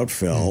without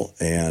Phil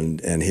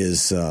and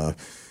his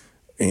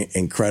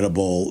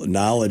incredible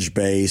knowledge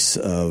base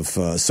of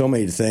so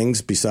many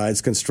things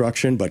besides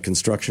construction, but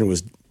construction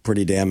was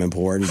pretty damn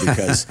important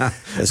because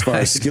as far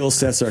as skill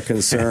sets are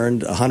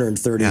concerned,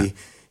 130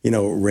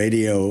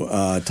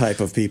 radio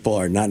type of people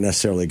are not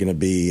necessarily going to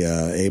be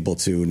able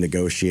to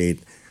negotiate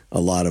a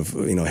lot of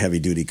heavy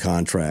duty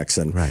contracts,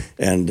 and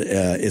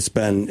it's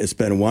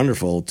been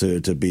wonderful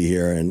to be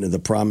here, and the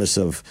promise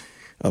of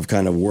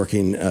kind of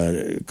working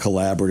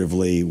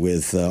collaboratively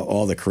with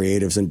all the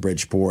creatives in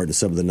Bridgeport and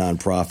some of the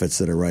nonprofits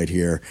that are right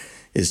here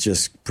is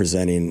just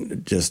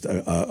presenting just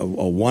a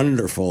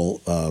wonderful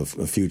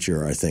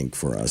future, I think,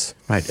 for us.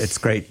 Right. It's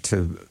great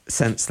to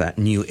sense that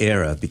new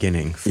era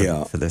beginning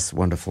for this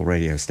wonderful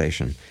radio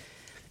station.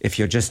 If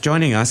you're just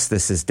joining us,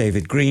 this is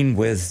David Green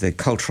with the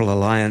Cultural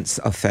Alliance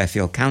of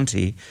Fairfield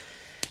County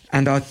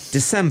and our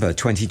December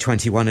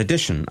 2021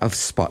 edition of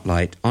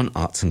Spotlight on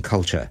Arts and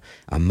Culture,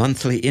 a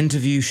monthly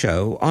interview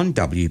show on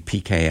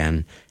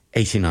WPKN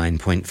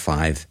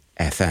 89.5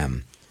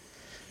 FM.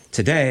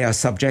 Today, our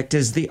subject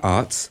is the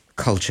arts,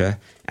 culture,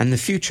 and the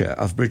future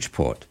of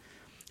Bridgeport.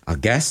 Our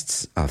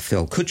guests are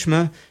Phil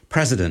Kuchma,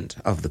 president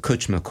of the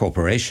Kuchma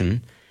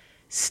Corporation,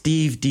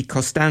 Steve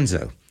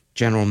DiCostanzo,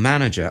 general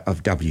manager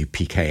of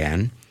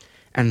WPKN,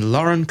 and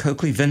Lauren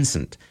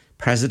Coakley-Vincent,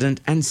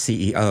 President and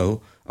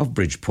CEO of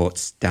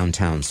Bridgeport's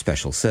Downtown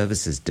Special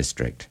Services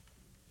District.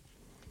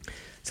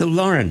 So,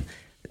 Lauren,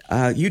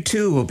 you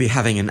too will be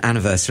having an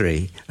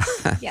anniversary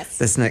Yes.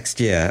 this next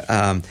year.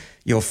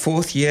 Your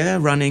 4th year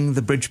running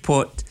the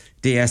Bridgeport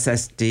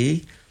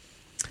DSSD.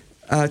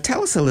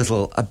 Tell us a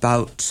little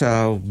about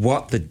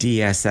what the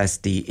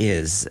DSSD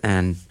is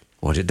and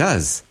what it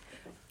does.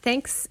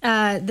 Thanks.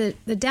 The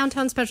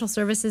Downtown Special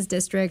Services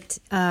District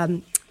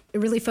it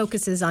really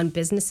focuses on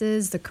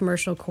businesses, the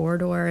commercial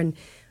corridor, and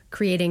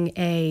creating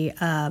a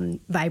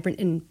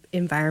vibrant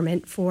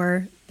environment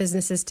for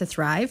businesses to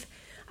thrive.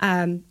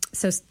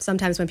 So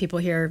sometimes when people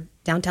hear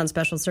Downtown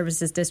Special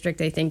Services District,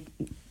 they think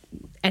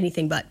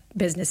anything but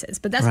businesses,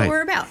 but that's Right. what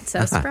we're about.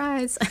 So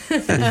surprise.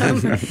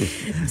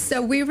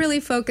 So we really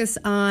focus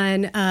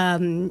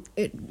on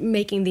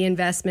making the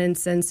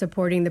investments and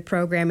supporting the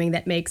programming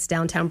that makes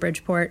downtown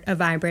Bridgeport a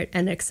vibrant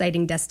and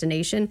exciting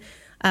destination.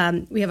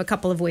 We have a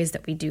couple of ways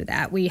that we do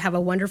that. We have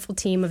a wonderful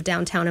team of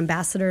downtown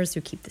ambassadors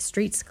who keep the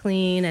streets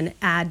clean and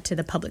add to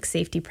the public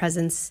safety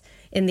presence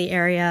in the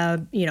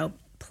area,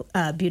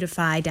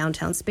 beautify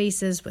downtown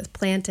spaces with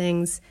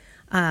plantings,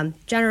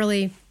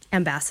 generally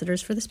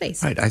ambassadors for the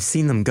space. Right, I've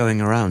seen them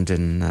going around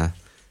in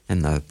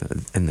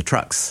the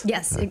trucks.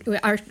 Yes,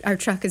 our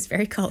truck is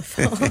very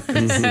colorful.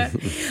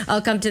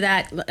 I'll come to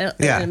that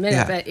in a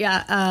minute, but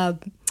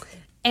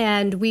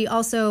and we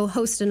also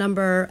host a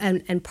number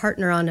and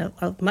partner on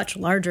a much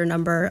larger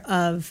number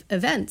of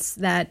events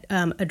that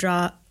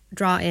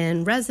draw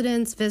in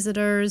residents,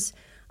 visitors,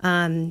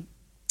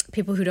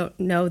 people who don't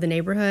know the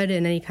neighborhood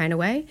in any kind of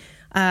way.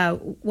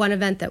 One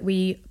event that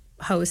we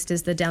host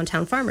is the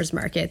Downtown Farmers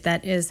Market.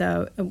 That is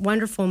a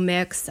wonderful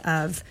mix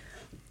of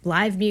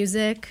live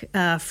music,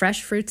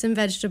 fresh fruits and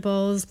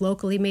vegetables,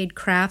 locally made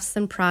crafts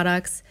and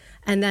products,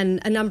 and then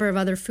a number of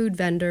other food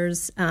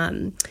vendors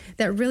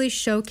that really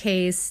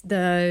showcase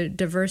the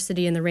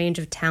diversity and the range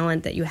of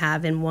talent that you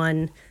have in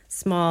one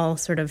small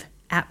sort of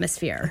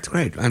atmosphere. That's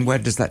great. And where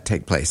does that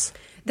take place?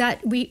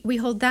 That we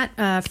hold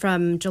that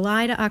from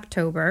July to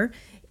October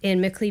in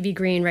McLeavey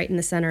Green, right in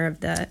the center of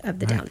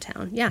the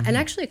downtown. Yeah, and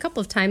actually a couple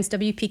of times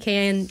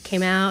WPKN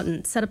came out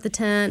and set up the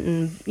tent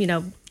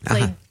and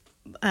played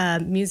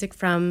music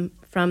from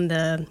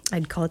the,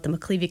 I'd call it the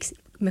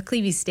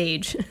McLeavey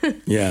stage.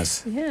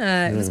 Yes.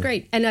 Yeah, it was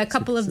great. And a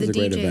couple of the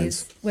Great DJs.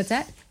 events. What's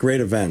that?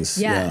 Great events.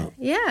 Yeah.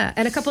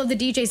 And a couple of the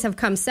DJs have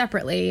come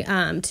separately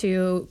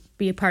to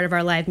be a part of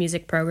our live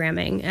music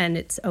programming, and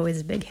it's always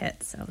a big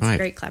hit. So it's a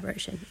great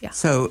collaboration. Yeah.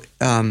 So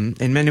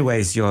in many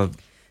ways, you're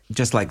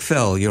just like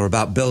Phil. You're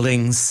about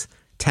buildings,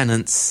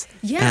 tenants,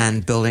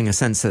 and building a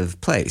sense of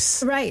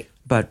place. Right.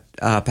 But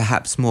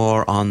perhaps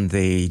more on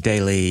the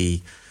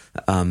daily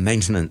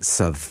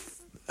maintenance of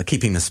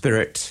keeping the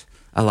spirit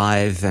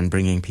alive and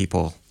bringing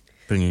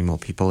more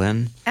people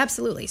in.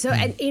 Absolutely. So,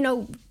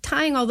 and,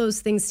 tying all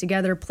those things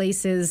together,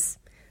 places,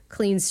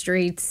 clean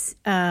streets,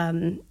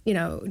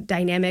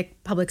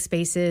 dynamic public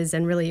spaces,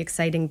 and really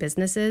exciting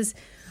businesses.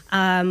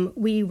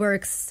 We were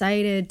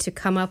excited to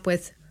come up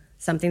with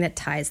something that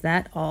ties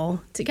that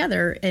all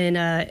together in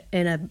a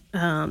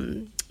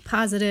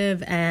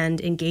positive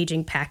and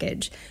engaging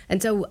package. And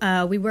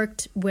so we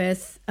worked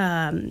with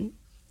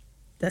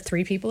the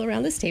 3 people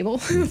around this table,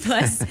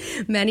 plus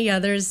many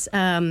others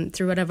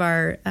through one of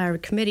our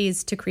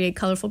committees to create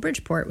Colorful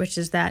Bridgeport, which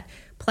is that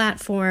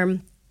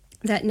platform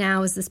that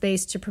now is the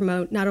space to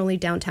promote not only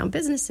downtown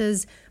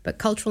businesses, but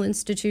cultural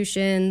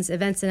institutions,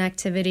 events and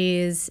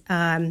activities,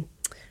 and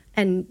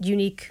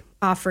unique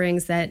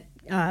offerings that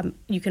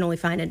you can only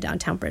find in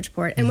downtown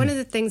Bridgeport. And one of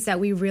the things that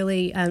we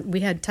really,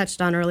 we had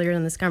touched on earlier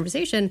in this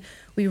conversation,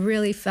 we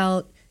really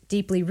felt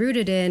deeply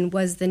rooted in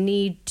was the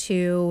need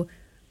to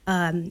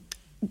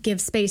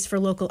give space for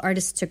local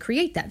artists to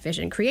create that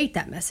vision, create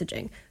that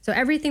messaging. So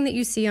everything that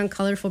you see on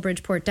Colorful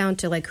Bridgeport, down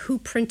to like who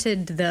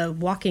printed the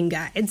walking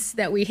guides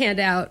that we hand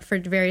out for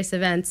various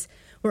events,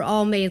 were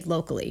all made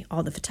locally.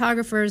 All the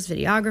photographers,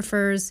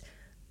 videographers,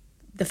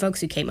 the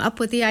folks who came up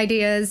with the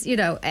ideas,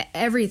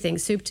 everything,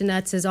 soup to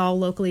nuts, is all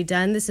locally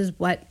done. This is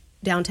what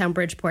downtown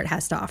Bridgeport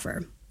has to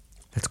offer.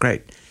 That's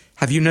great.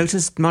 Have you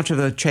noticed much of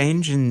a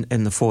change in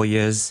the 4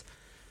 years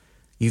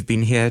you've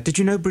been here? Did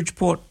you know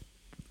Bridgeport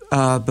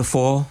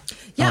before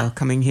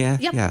coming here?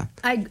 Yep. Yeah.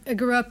 I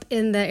grew up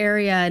in the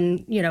area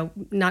and,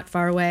 not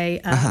far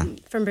away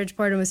from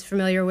Bridgeport, and was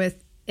familiar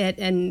with it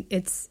and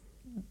its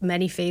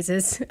many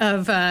phases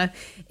of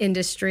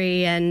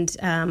industry and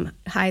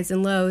highs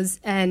and lows.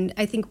 And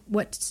I think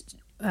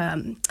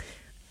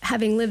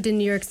having lived in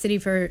New York City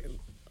for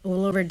a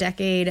little over a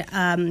decade,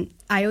 I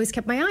always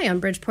kept my eye on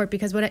Bridgeport,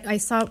 because what I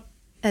saw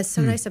as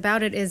so nice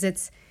about it is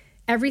it's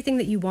everything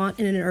that you want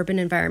in an urban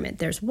environment.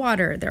 There's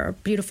water, there are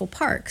beautiful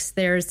parks,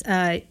 there's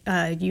a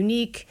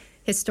unique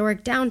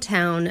historic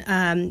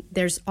downtown,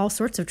 there's all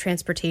sorts of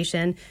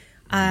transportation,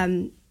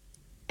 and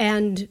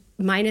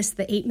minus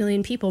the 8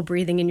 million people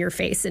breathing in your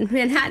face in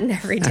Manhattan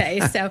every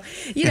day. So,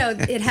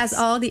 it has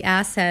all the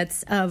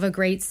assets of a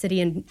great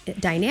city and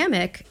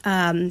dynamic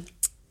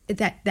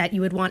that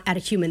you would want at a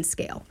human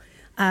scale.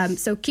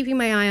 So keeping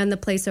my eye on the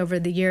place over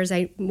the years,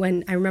 I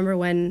remember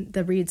when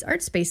the Reed's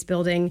Art Space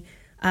building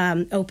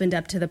opened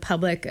up to the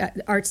public.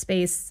 Art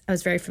Space, I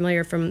was very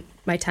familiar from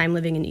my time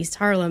living in East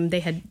Harlem. They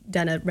had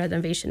done a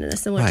renovation in a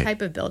similar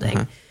type of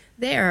building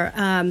there,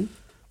 and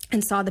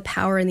saw the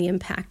power and the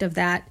impact of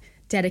that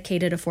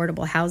dedicated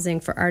affordable housing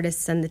for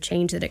artists and the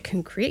change that it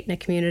can create in a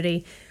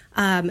community.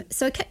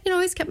 So I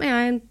always kept my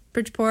eye on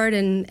Bridgeport,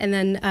 and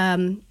then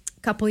a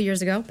couple of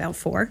years ago, about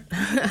 4,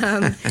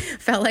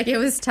 felt like it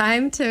was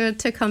time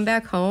to come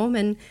back home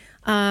and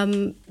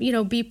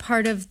be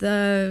part of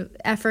the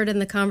effort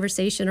and the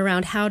conversation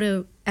around how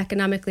to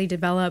economically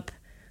develop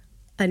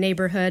a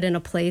neighborhood and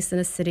a place in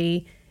a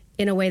city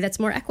in a way that's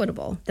more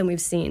equitable than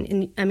we've seen.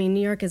 And I mean,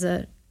 New York is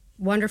a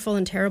wonderful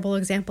and terrible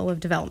example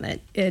of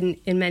development in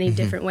many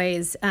different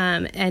ways,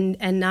 and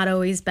not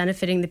always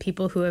benefiting the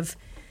people who have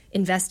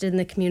invested in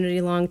the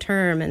community long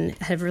term and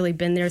have really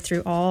been there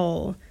through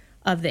all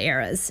of the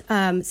eras.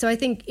 So I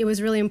think it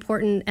was really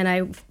important, and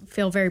I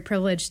feel very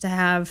privileged to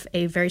have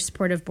a very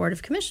supportive board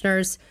of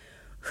commissioners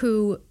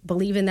who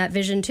believe in that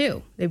vision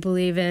too. They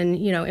believe in,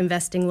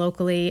 investing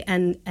locally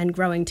and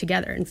growing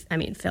together. And I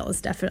mean, Phil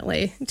is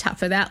definitely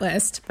top of that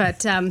list, but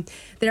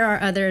there are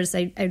others.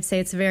 I'd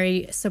say it's a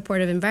very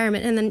supportive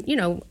environment. And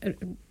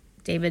then,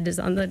 David is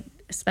on the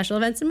special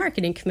events and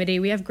marketing committee.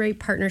 We have great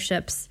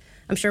partnerships.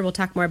 I'm sure we'll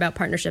talk more about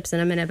partnerships in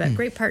a minute, but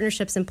great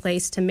partnerships in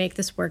place to make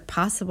this work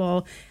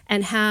possible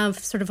and have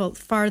sort of a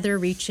farther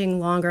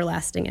reaching, longer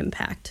lasting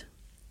impact.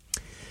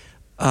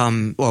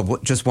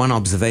 Just one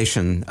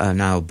observation.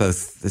 Now,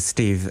 both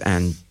Steve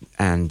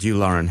and you,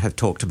 Lauren, have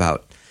talked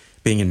about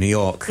being in New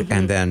York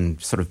and then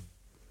sort of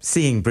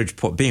seeing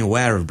Bridgeport, being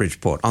aware of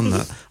Bridgeport on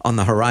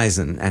the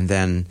horizon, and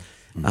then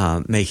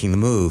making the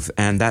move.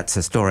 And that's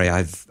a story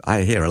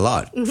I hear a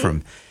lot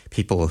from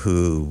people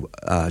who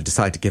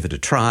decide to give it a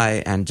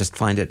try and just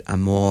find it a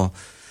more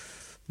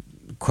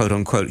quote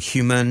unquote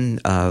human.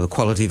 The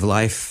quality of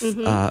life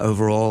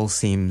overall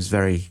seems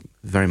very,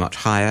 very much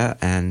higher,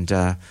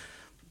 and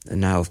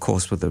now, of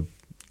course, with the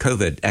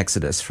COVID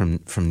exodus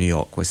from New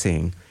York, we're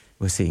seeing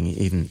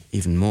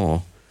even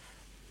more.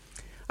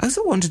 I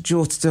also wanted,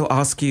 George, to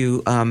ask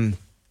you, in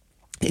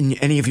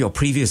any of your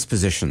previous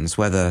positions,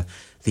 whether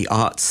the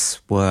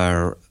arts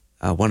were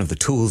one of the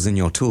tools in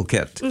your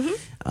toolkit.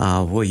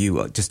 Were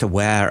you just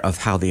aware of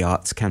how the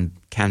arts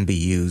can be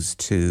used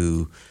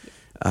to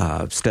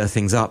stir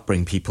things up,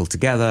 bring people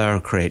together,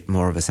 create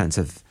more of a sense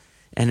of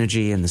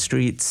energy in the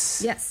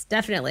streets? Yes,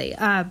 definitely.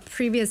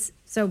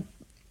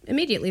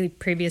 Immediately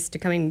previous to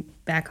coming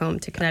back home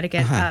to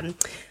Connecticut,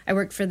 I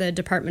worked for the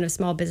Department of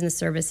Small Business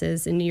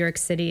Services in New York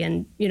City,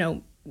 and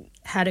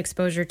had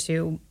exposure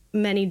to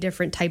many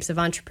different types of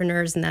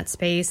entrepreneurs in that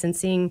space, and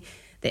seeing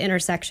the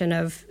intersection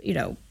of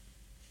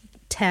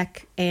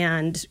tech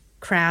and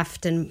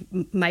craft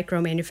and micro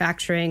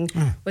manufacturing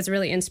was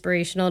really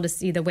inspirational to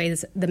see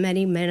the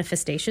many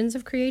manifestations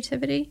of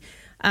creativity.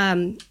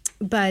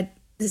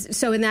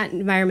 So in that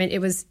environment, it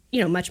was,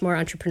 much more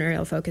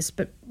entrepreneurial focused.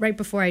 But right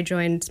before I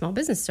joined Small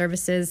Business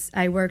Services,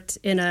 I worked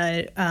in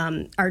a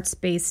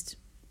arts-based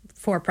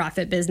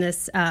for-profit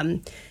business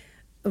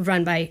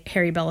run by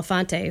Harry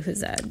Belafonte,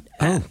 who's the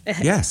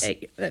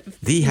Harry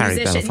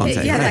Belafonte,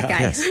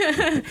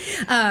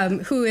 that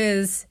guy, who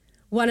is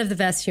one of the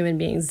best human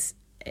beings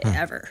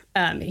ever.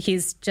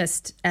 He's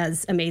just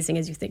as amazing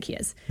as you think he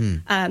is.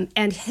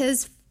 And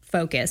his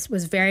focus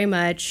was very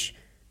much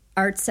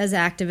arts as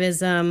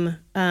activism,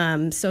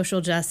 social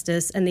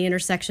justice, and the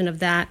intersection of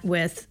that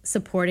with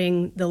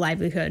supporting the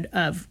livelihood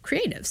of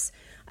creatives.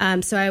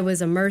 So I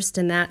was immersed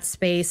in that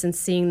space and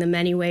seeing the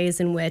many ways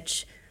in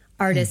which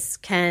artists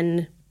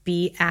can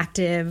be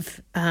active,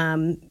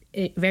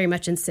 very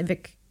much in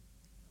civic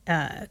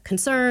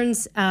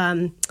concerns,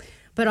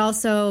 but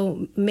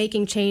also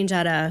making change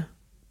at a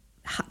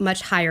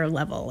much higher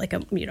level, like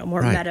a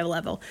more meta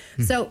level.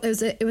 So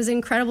it was an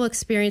incredible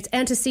experience,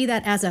 and to see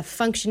that as a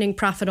functioning,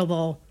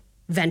 profitable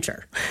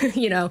venture.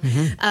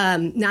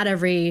 Not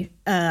every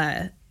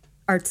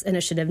arts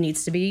initiative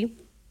needs to be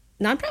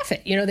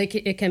nonprofit.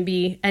 It can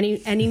be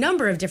any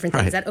number of different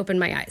things. That opened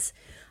my eyes.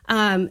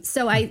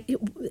 So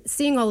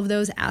seeing all of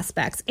those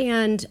aspects,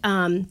 and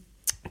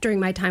during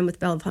my time with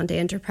Belafonte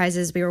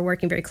Enterprises, we were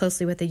working very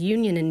closely with a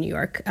union in New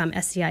York,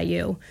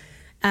 SEIU,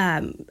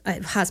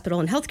 hospital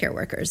and healthcare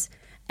workers.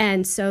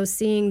 And so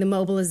seeing the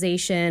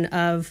mobilization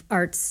of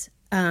arts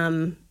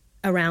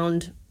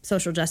around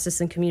social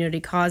justice and community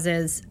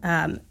causes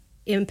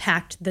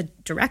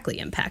directly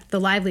impact the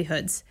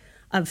livelihoods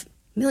of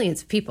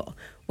millions of people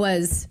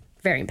was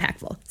very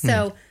impactful.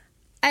 So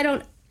I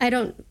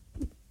don't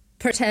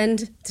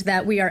pretend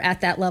that we are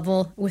at that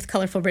level with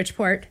Colorful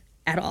Bridgeport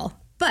at all,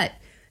 but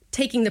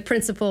taking the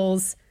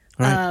principles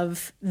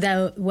of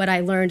what I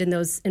learned in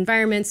those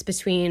environments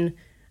between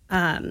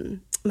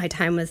my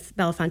time with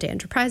Belafonte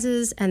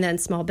Enterprises and then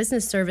Small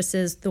Business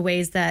Services, the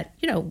ways that,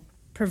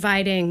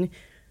 providing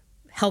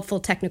helpful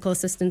technical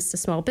assistance to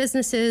small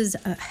businesses,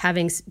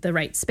 having the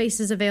right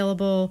spaces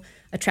available,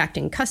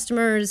 attracting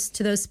customers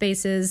to those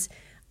spaces,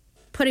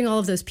 putting all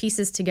of those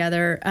pieces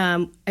together.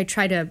 I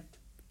try to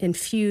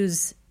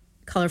infuse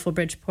Colorful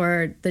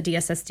Bridgeport, the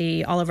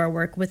DSSD, all of our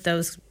work with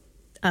those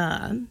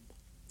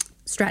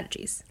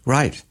strategies.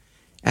 Right.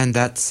 And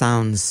that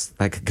sounds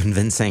like a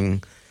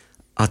convincing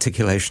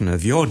articulation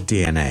of your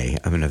DNA,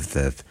 I mean,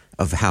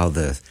 of how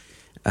the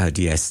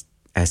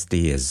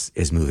DSSD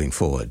is moving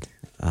forward.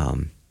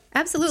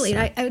 Absolutely.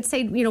 And I would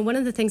say, one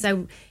of the things I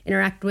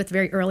interacted with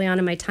very early on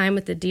in my time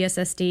with the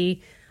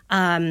DSSD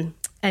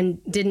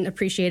and didn't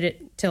appreciate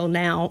it till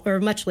now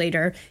or much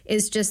later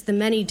is just the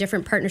many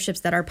different partnerships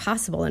that are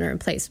possible and are in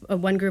place.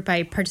 One group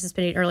I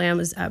participated early on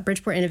was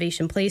Bridgeport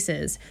Innovation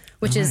Places,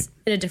 which is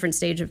in a different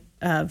stage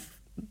of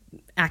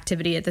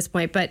activity at this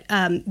point. But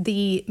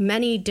the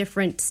many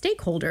different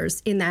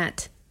stakeholders in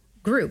that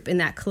group, in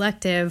that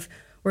collective,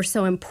 were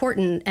so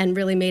important and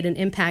really made an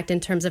impact in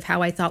terms of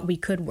how I thought we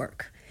could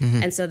work.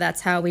 Mm-hmm. And so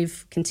that's how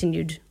we've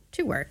continued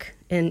to work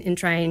in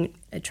trying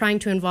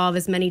to involve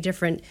as many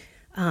different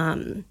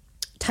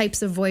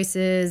types of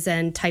voices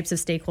and types of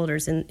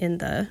stakeholders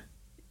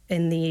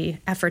in the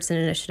efforts and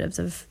initiatives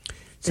of.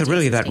 So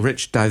really, that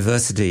rich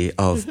diversity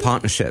of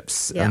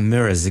partnerships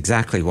mirrors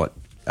exactly what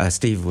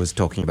Steve was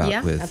talking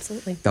about with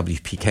absolutely.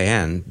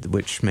 WPKN,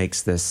 which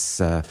makes this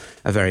a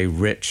very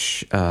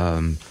rich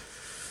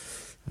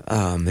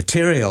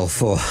material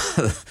for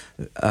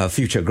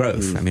future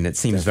growth. I mean, it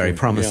seems very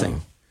promising. Yeah.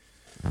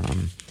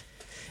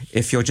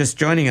 If you're just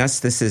joining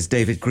us, this is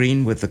David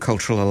Green with the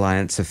Cultural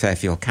Alliance of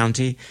Fairfield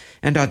County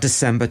and our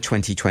December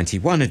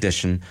 2021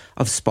 edition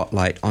of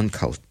Spotlight on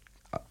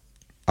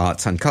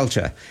Arts and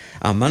Culture,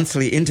 our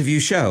monthly interview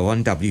show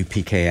on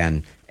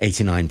WPKN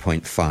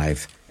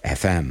 89.5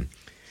 FM.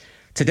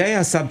 Today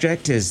our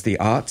subject is the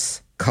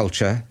arts,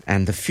 culture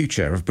and the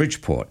future of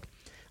Bridgeport.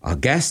 Our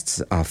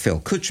guests are Phil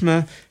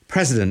Kuchma,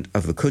 President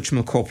of the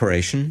Kuchma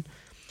Corporation,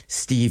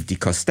 Steve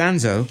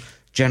DiCostanzo,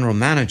 General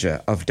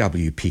Manager of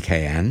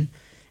WPKN,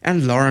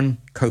 and Lauren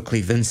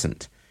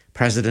Coakley-Vincent,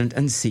 President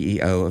and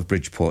CEO of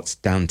Bridgeport's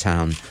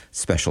Downtown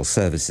Special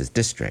Services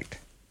District.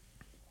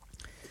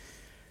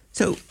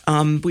 So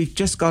we've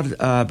just got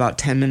about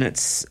 10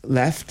 minutes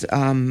left.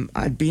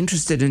 I'd be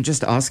interested in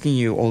just asking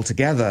you all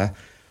together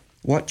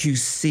what you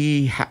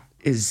see happening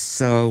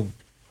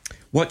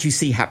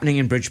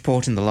in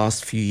Bridgeport in the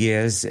last few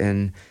years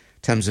in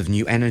terms of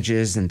new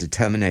energies and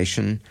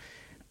determination.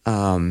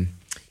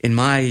 In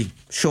my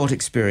short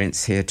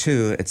experience here,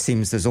 too, it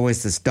seems there's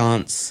always this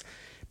dance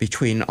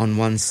between, on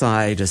one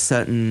side, a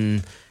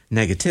certain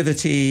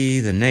negativity,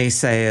 the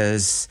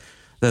naysayers,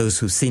 those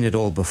who've seen it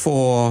all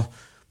before,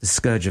 the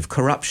scourge of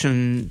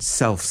corruption,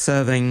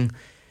 self-serving,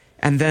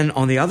 and then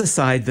on the other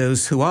side,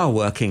 those who are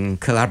working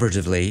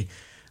collaboratively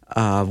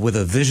with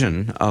a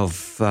vision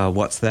of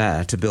what's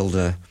there to build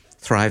a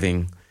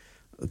thriving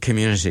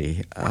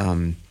community.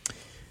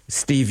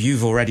 Steve,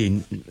 you've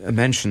already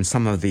mentioned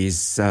some of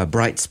these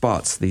bright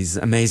spots, these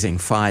amazing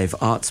 5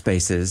 art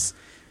spaces,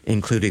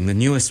 including the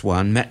newest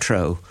one,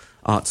 Metro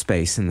Art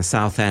Space in the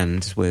South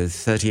End, with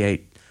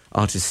 38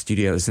 artist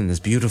studios in this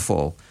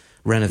beautiful,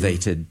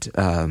 renovated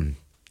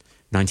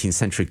 19th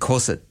century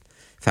corset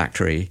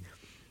factory.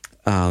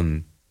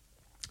 Of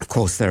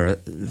course,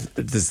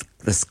 there's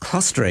this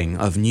clustering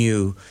of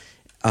new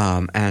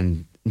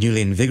and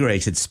newly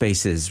invigorated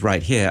spaces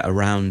right here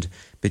around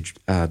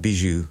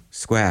Bijou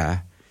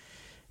Square.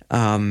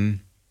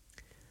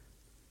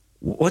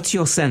 What's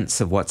your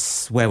sense of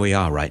where we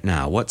are right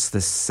now? What's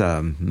this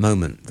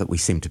moment that we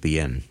seem to be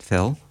in,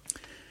 Phil?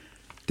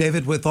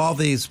 David, with all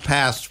these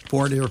past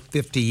 40 or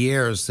 50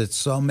 years that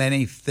so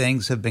many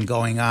things have been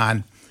going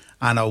on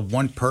a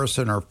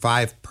 1-person or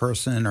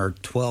 5-person or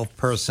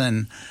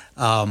 12-person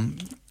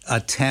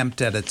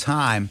attempt at a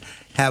time,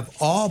 have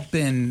all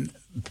been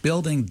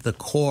building the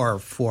core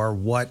for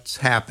what's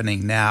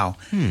happening now.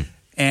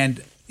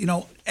 And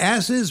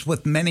as is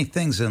with many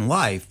things in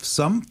life,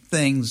 some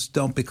things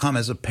don't become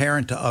as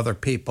apparent to other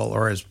people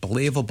or as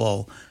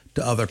believable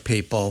to other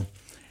people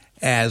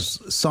as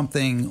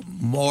something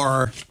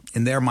more,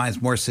 in their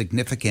minds, more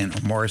significant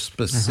or more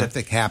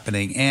specific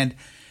happening. And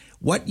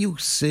what you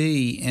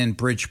see in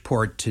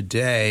Bridgeport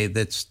today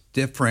that's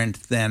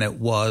different than it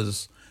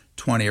was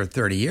 20 or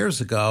 30 years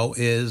ago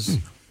is,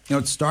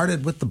 it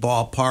started with the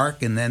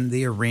ballpark and then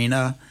the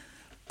arena,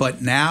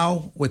 but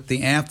now with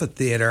the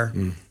amphitheater,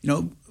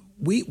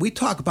 we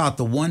talk about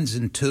the ones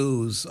and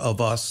twos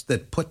of us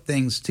that put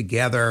things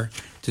together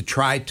to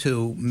try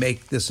to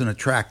make this an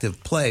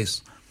attractive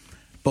place.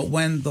 But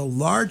when the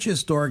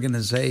largest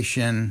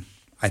organization,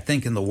 I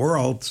think, in the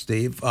world,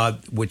 Steve,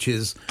 which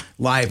is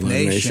Live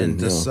Nation,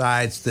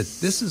 decides that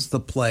this is the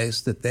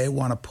place that they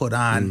want to put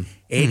on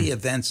 80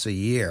 events a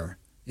year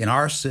in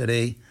our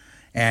city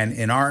and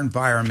in our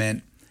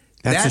environment.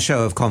 That's a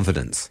show of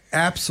confidence.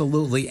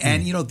 Absolutely.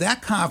 And,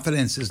 that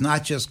confidence is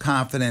not just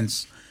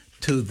confidence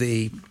to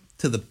the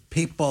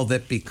people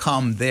that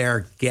become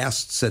their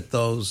guests at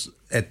those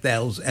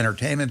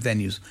entertainment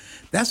venues.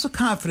 That's the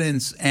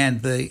confidence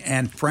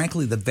and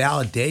frankly the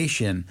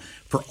validation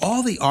for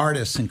all the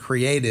artists and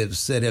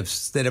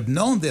creatives that have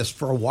known this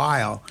for a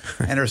while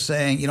and are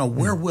saying,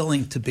 we're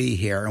willing to be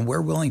here and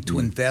we're willing to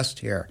invest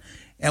here,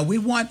 and we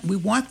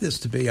want this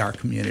to be our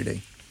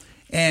community.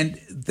 And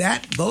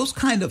those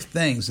kind of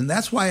things, and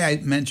that's why I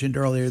mentioned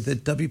earlier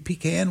that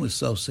WPKN was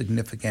so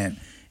significant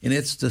in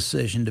its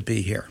decision to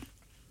be here.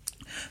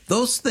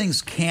 Those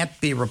things can't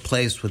be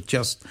replaced with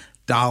just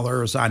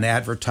dollars on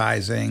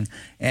advertising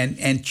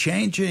and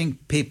changing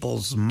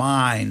people's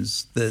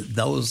minds.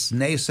 Those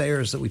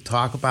naysayers that we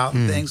talk about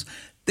and things,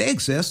 they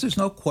exist. There's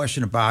no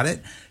question about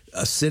it.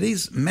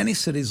 Many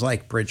cities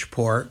like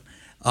Bridgeport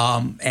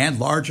and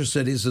larger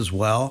cities as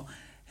well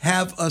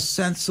have a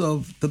sense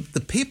of, the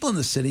people in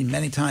the city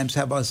many times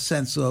have a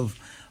sense of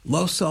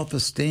low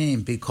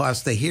self-esteem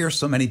because they hear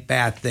so many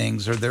bad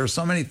things, or there are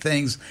so many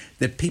things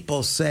that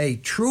people say,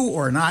 true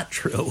or not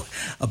true,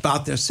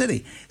 about their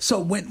city. So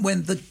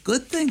when the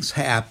good things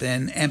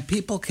happen and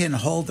people can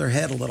hold their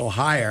head a little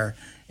higher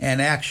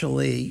and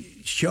actually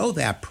show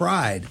that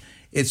pride,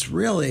 it's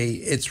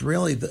really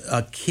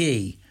a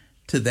key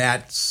to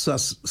that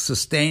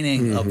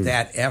sustaining of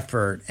that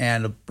effort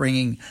and of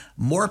bringing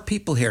more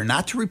people here,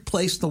 not to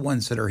replace the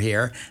ones that are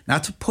here,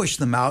 not to push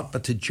them out,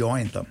 but to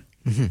join them.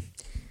 Mm-hmm.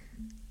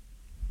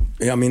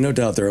 Yeah, I mean, no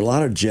doubt there are a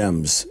lot of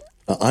gems,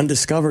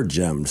 undiscovered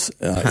gems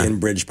in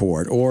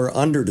Bridgeport, or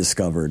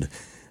underdiscovered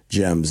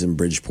gems in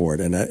Bridgeport.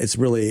 And it's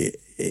really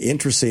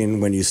interesting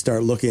when you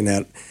start looking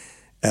at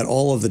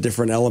all of the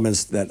different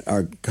elements that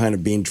are kind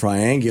of being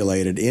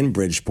triangulated in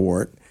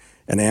Bridgeport.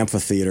 An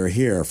amphitheater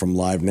here from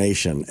Live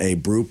Nation, a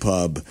brew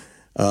pub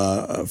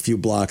a few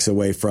blocks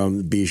away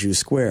from Bijou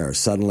Square.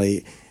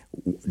 Suddenly,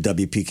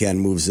 WPKN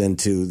moves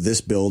into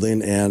this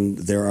building, and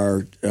there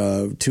are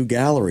 2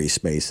 gallery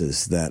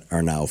spaces that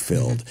are now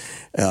filled,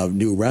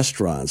 new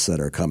restaurants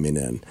that are coming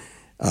in.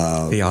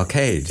 The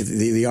arcade.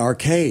 The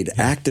arcade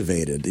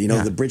activated.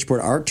 The Bridgeport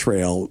Art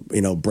Trail,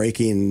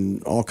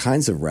 breaking all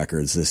kinds of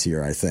records this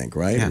year, I think,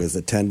 right? Yeah. With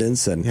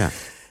attendance. And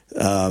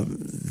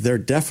there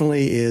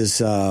definitely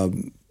is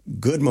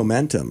good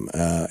momentum,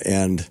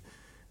 and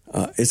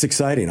it's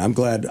exciting. I'm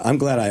glad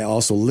I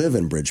also live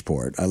in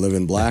Bridgeport. I live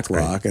in Black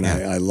Rock, and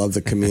I love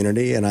the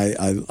community, and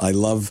I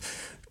love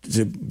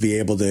to be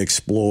able to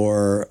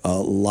explore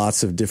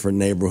lots of different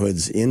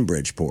neighborhoods in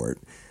Bridgeport.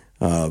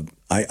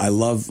 I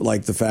love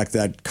the fact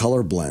that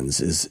Color Blends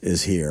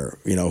is here.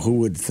 Who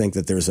would think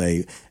that there's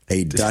a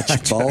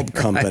Dutch bulb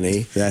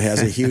company that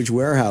has a huge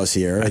warehouse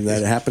here and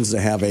that happens to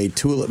have a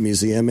tulip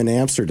museum in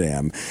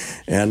Amsterdam,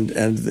 and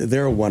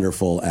they're a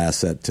wonderful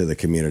asset to the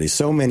community.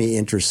 So many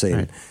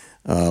interesting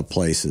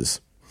places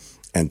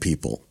and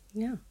people.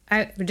 Yeah.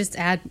 I would just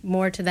add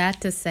more to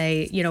that to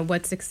say,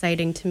 what's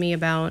exciting to me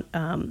about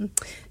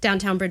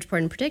downtown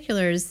Bridgeport in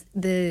particular is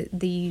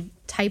the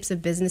types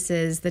of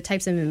businesses, the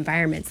types of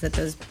environments that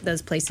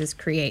those places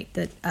create.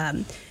 That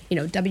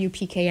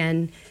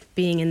WPKN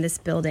being in this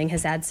building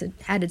has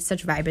added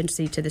such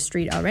vibrancy to the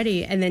street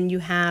already, and then you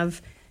have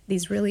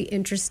these really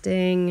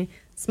interesting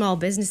small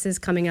businesses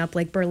coming up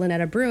like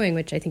Berlinetta Brewing,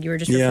 which I think you were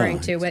just referring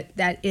to.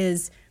 That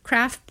is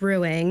craft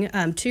brewing,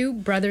 2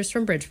 brothers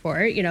from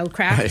Bridgeport,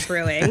 craft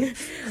brewing,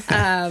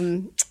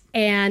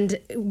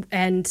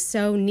 and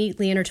so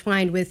neatly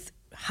intertwined with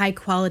high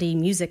quality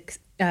music,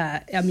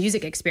 a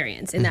music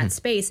experience in that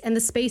space. And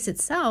the space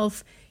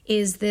itself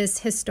is this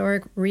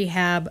historic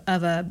rehab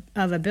of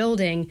a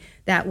building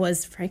that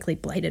was frankly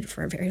blighted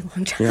for a very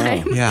long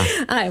time.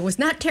 It was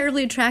not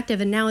terribly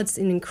attractive, and now it's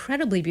an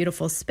incredibly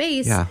beautiful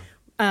space.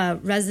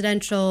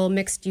 Residential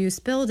mixed-use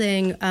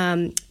building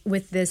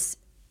with this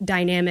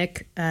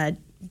dynamic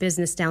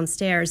business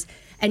downstairs,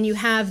 and you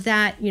have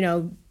that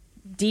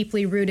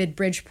deeply rooted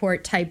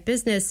Bridgeport type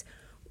business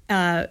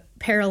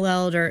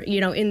paralleled or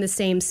in the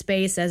same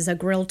space as a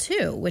Grill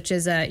 2, which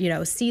is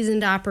a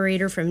seasoned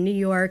operator from New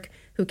York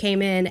who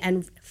came in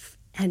and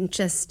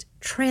just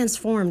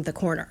transformed the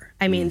corner.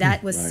 I mean,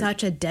 that was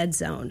such a dead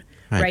zone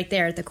right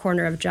there at the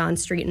corner of John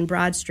Street and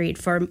Broad Street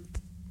for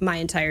my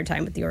entire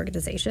time with the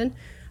organization.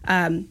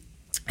 And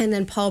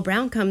then Paul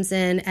Brown comes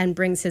in and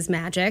brings his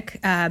magic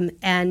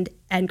and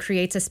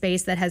creates a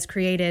space that has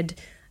created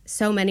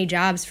so many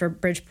jobs for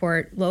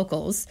Bridgeport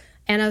locals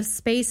and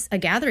a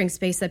gathering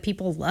space that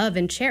people love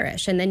and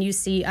cherish. And then you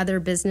see other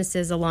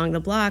businesses along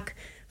the block,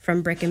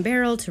 from Brick and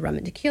Barrel to Rum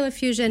and Tequila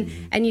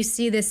Fusion, and you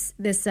see this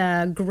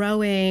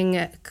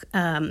growing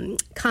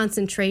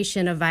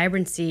concentration of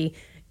vibrancy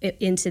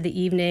into the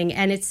evening,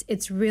 and it's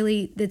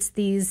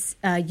these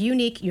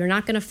unique. You're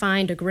not going to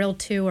find a Grill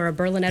 2 or a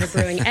Berlinetta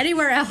Brewing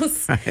anywhere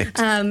else.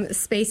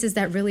 Spaces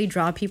that really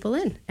draw people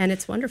in, and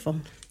it's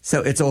wonderful.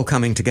 So it's all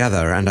coming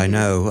together, and I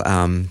know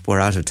we're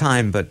out of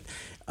time, but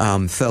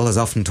Phil has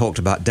often talked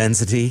about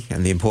density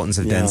and the importance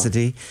of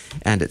density,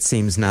 and it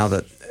seems now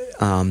that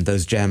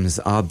those gems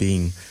are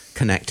being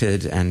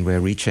connected, and we're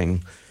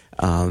reaching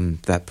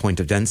that point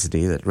of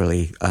density that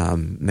really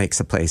makes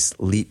a place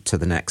leap to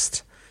the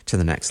next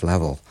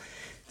level.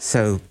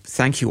 So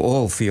thank you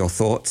all for your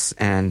thoughts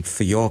and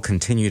for your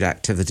continued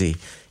activity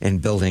in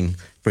building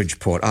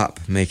Bridgeport up,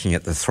 making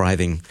it the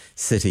thriving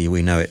city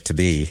we know it to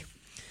be.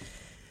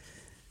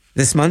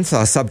 This month,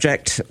 our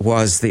subject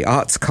was the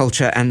arts,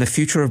 culture, and the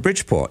future of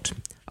Bridgeport.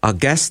 Our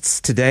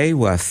guests today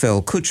were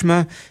Phil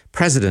Kuchma,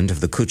 President of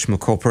the Kuchma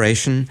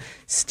Corporation,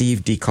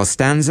 Steve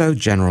DiCostanzo,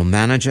 General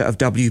Manager of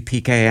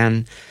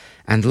WPKN,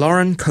 and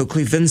Lauren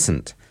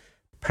Coakley-Vincent,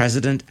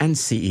 President and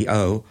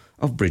CEO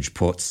of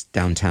Bridgeport's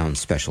Downtown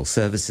Special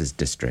Services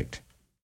District.